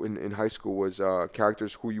quote in high school was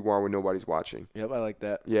character's who you are when nobody's watching. Yep, I like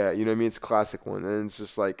that. Yeah, you know what I mean? It's a classic one. And it's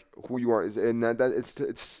just like who you are, and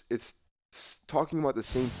it's talking about the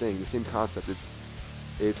same thing, the same concept.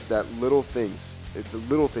 It's that little things. The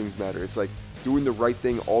little things matter. It's like doing the right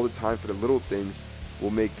thing all the time for the little things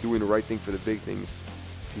will make doing the right thing for the big things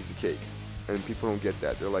a piece of cake. And people don't get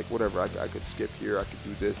that. They're like, whatever, I could skip here, I could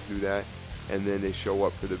do this, do that, and then they show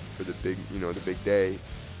up for the big, the big day.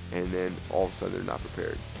 And then all of a sudden they're not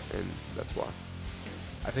prepared, and that's why.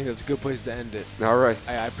 I think that's a good place to end it. All right.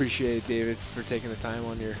 I appreciate it, David, for taking the time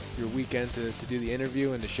on your weekend to do the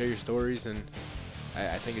interview and to share your stories. And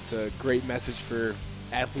I think it's a great message for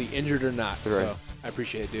athlete, injured or not. Right. So I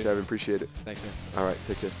appreciate it, dude. Kevin, appreciate it. Thanks, man. All right,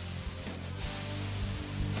 take care.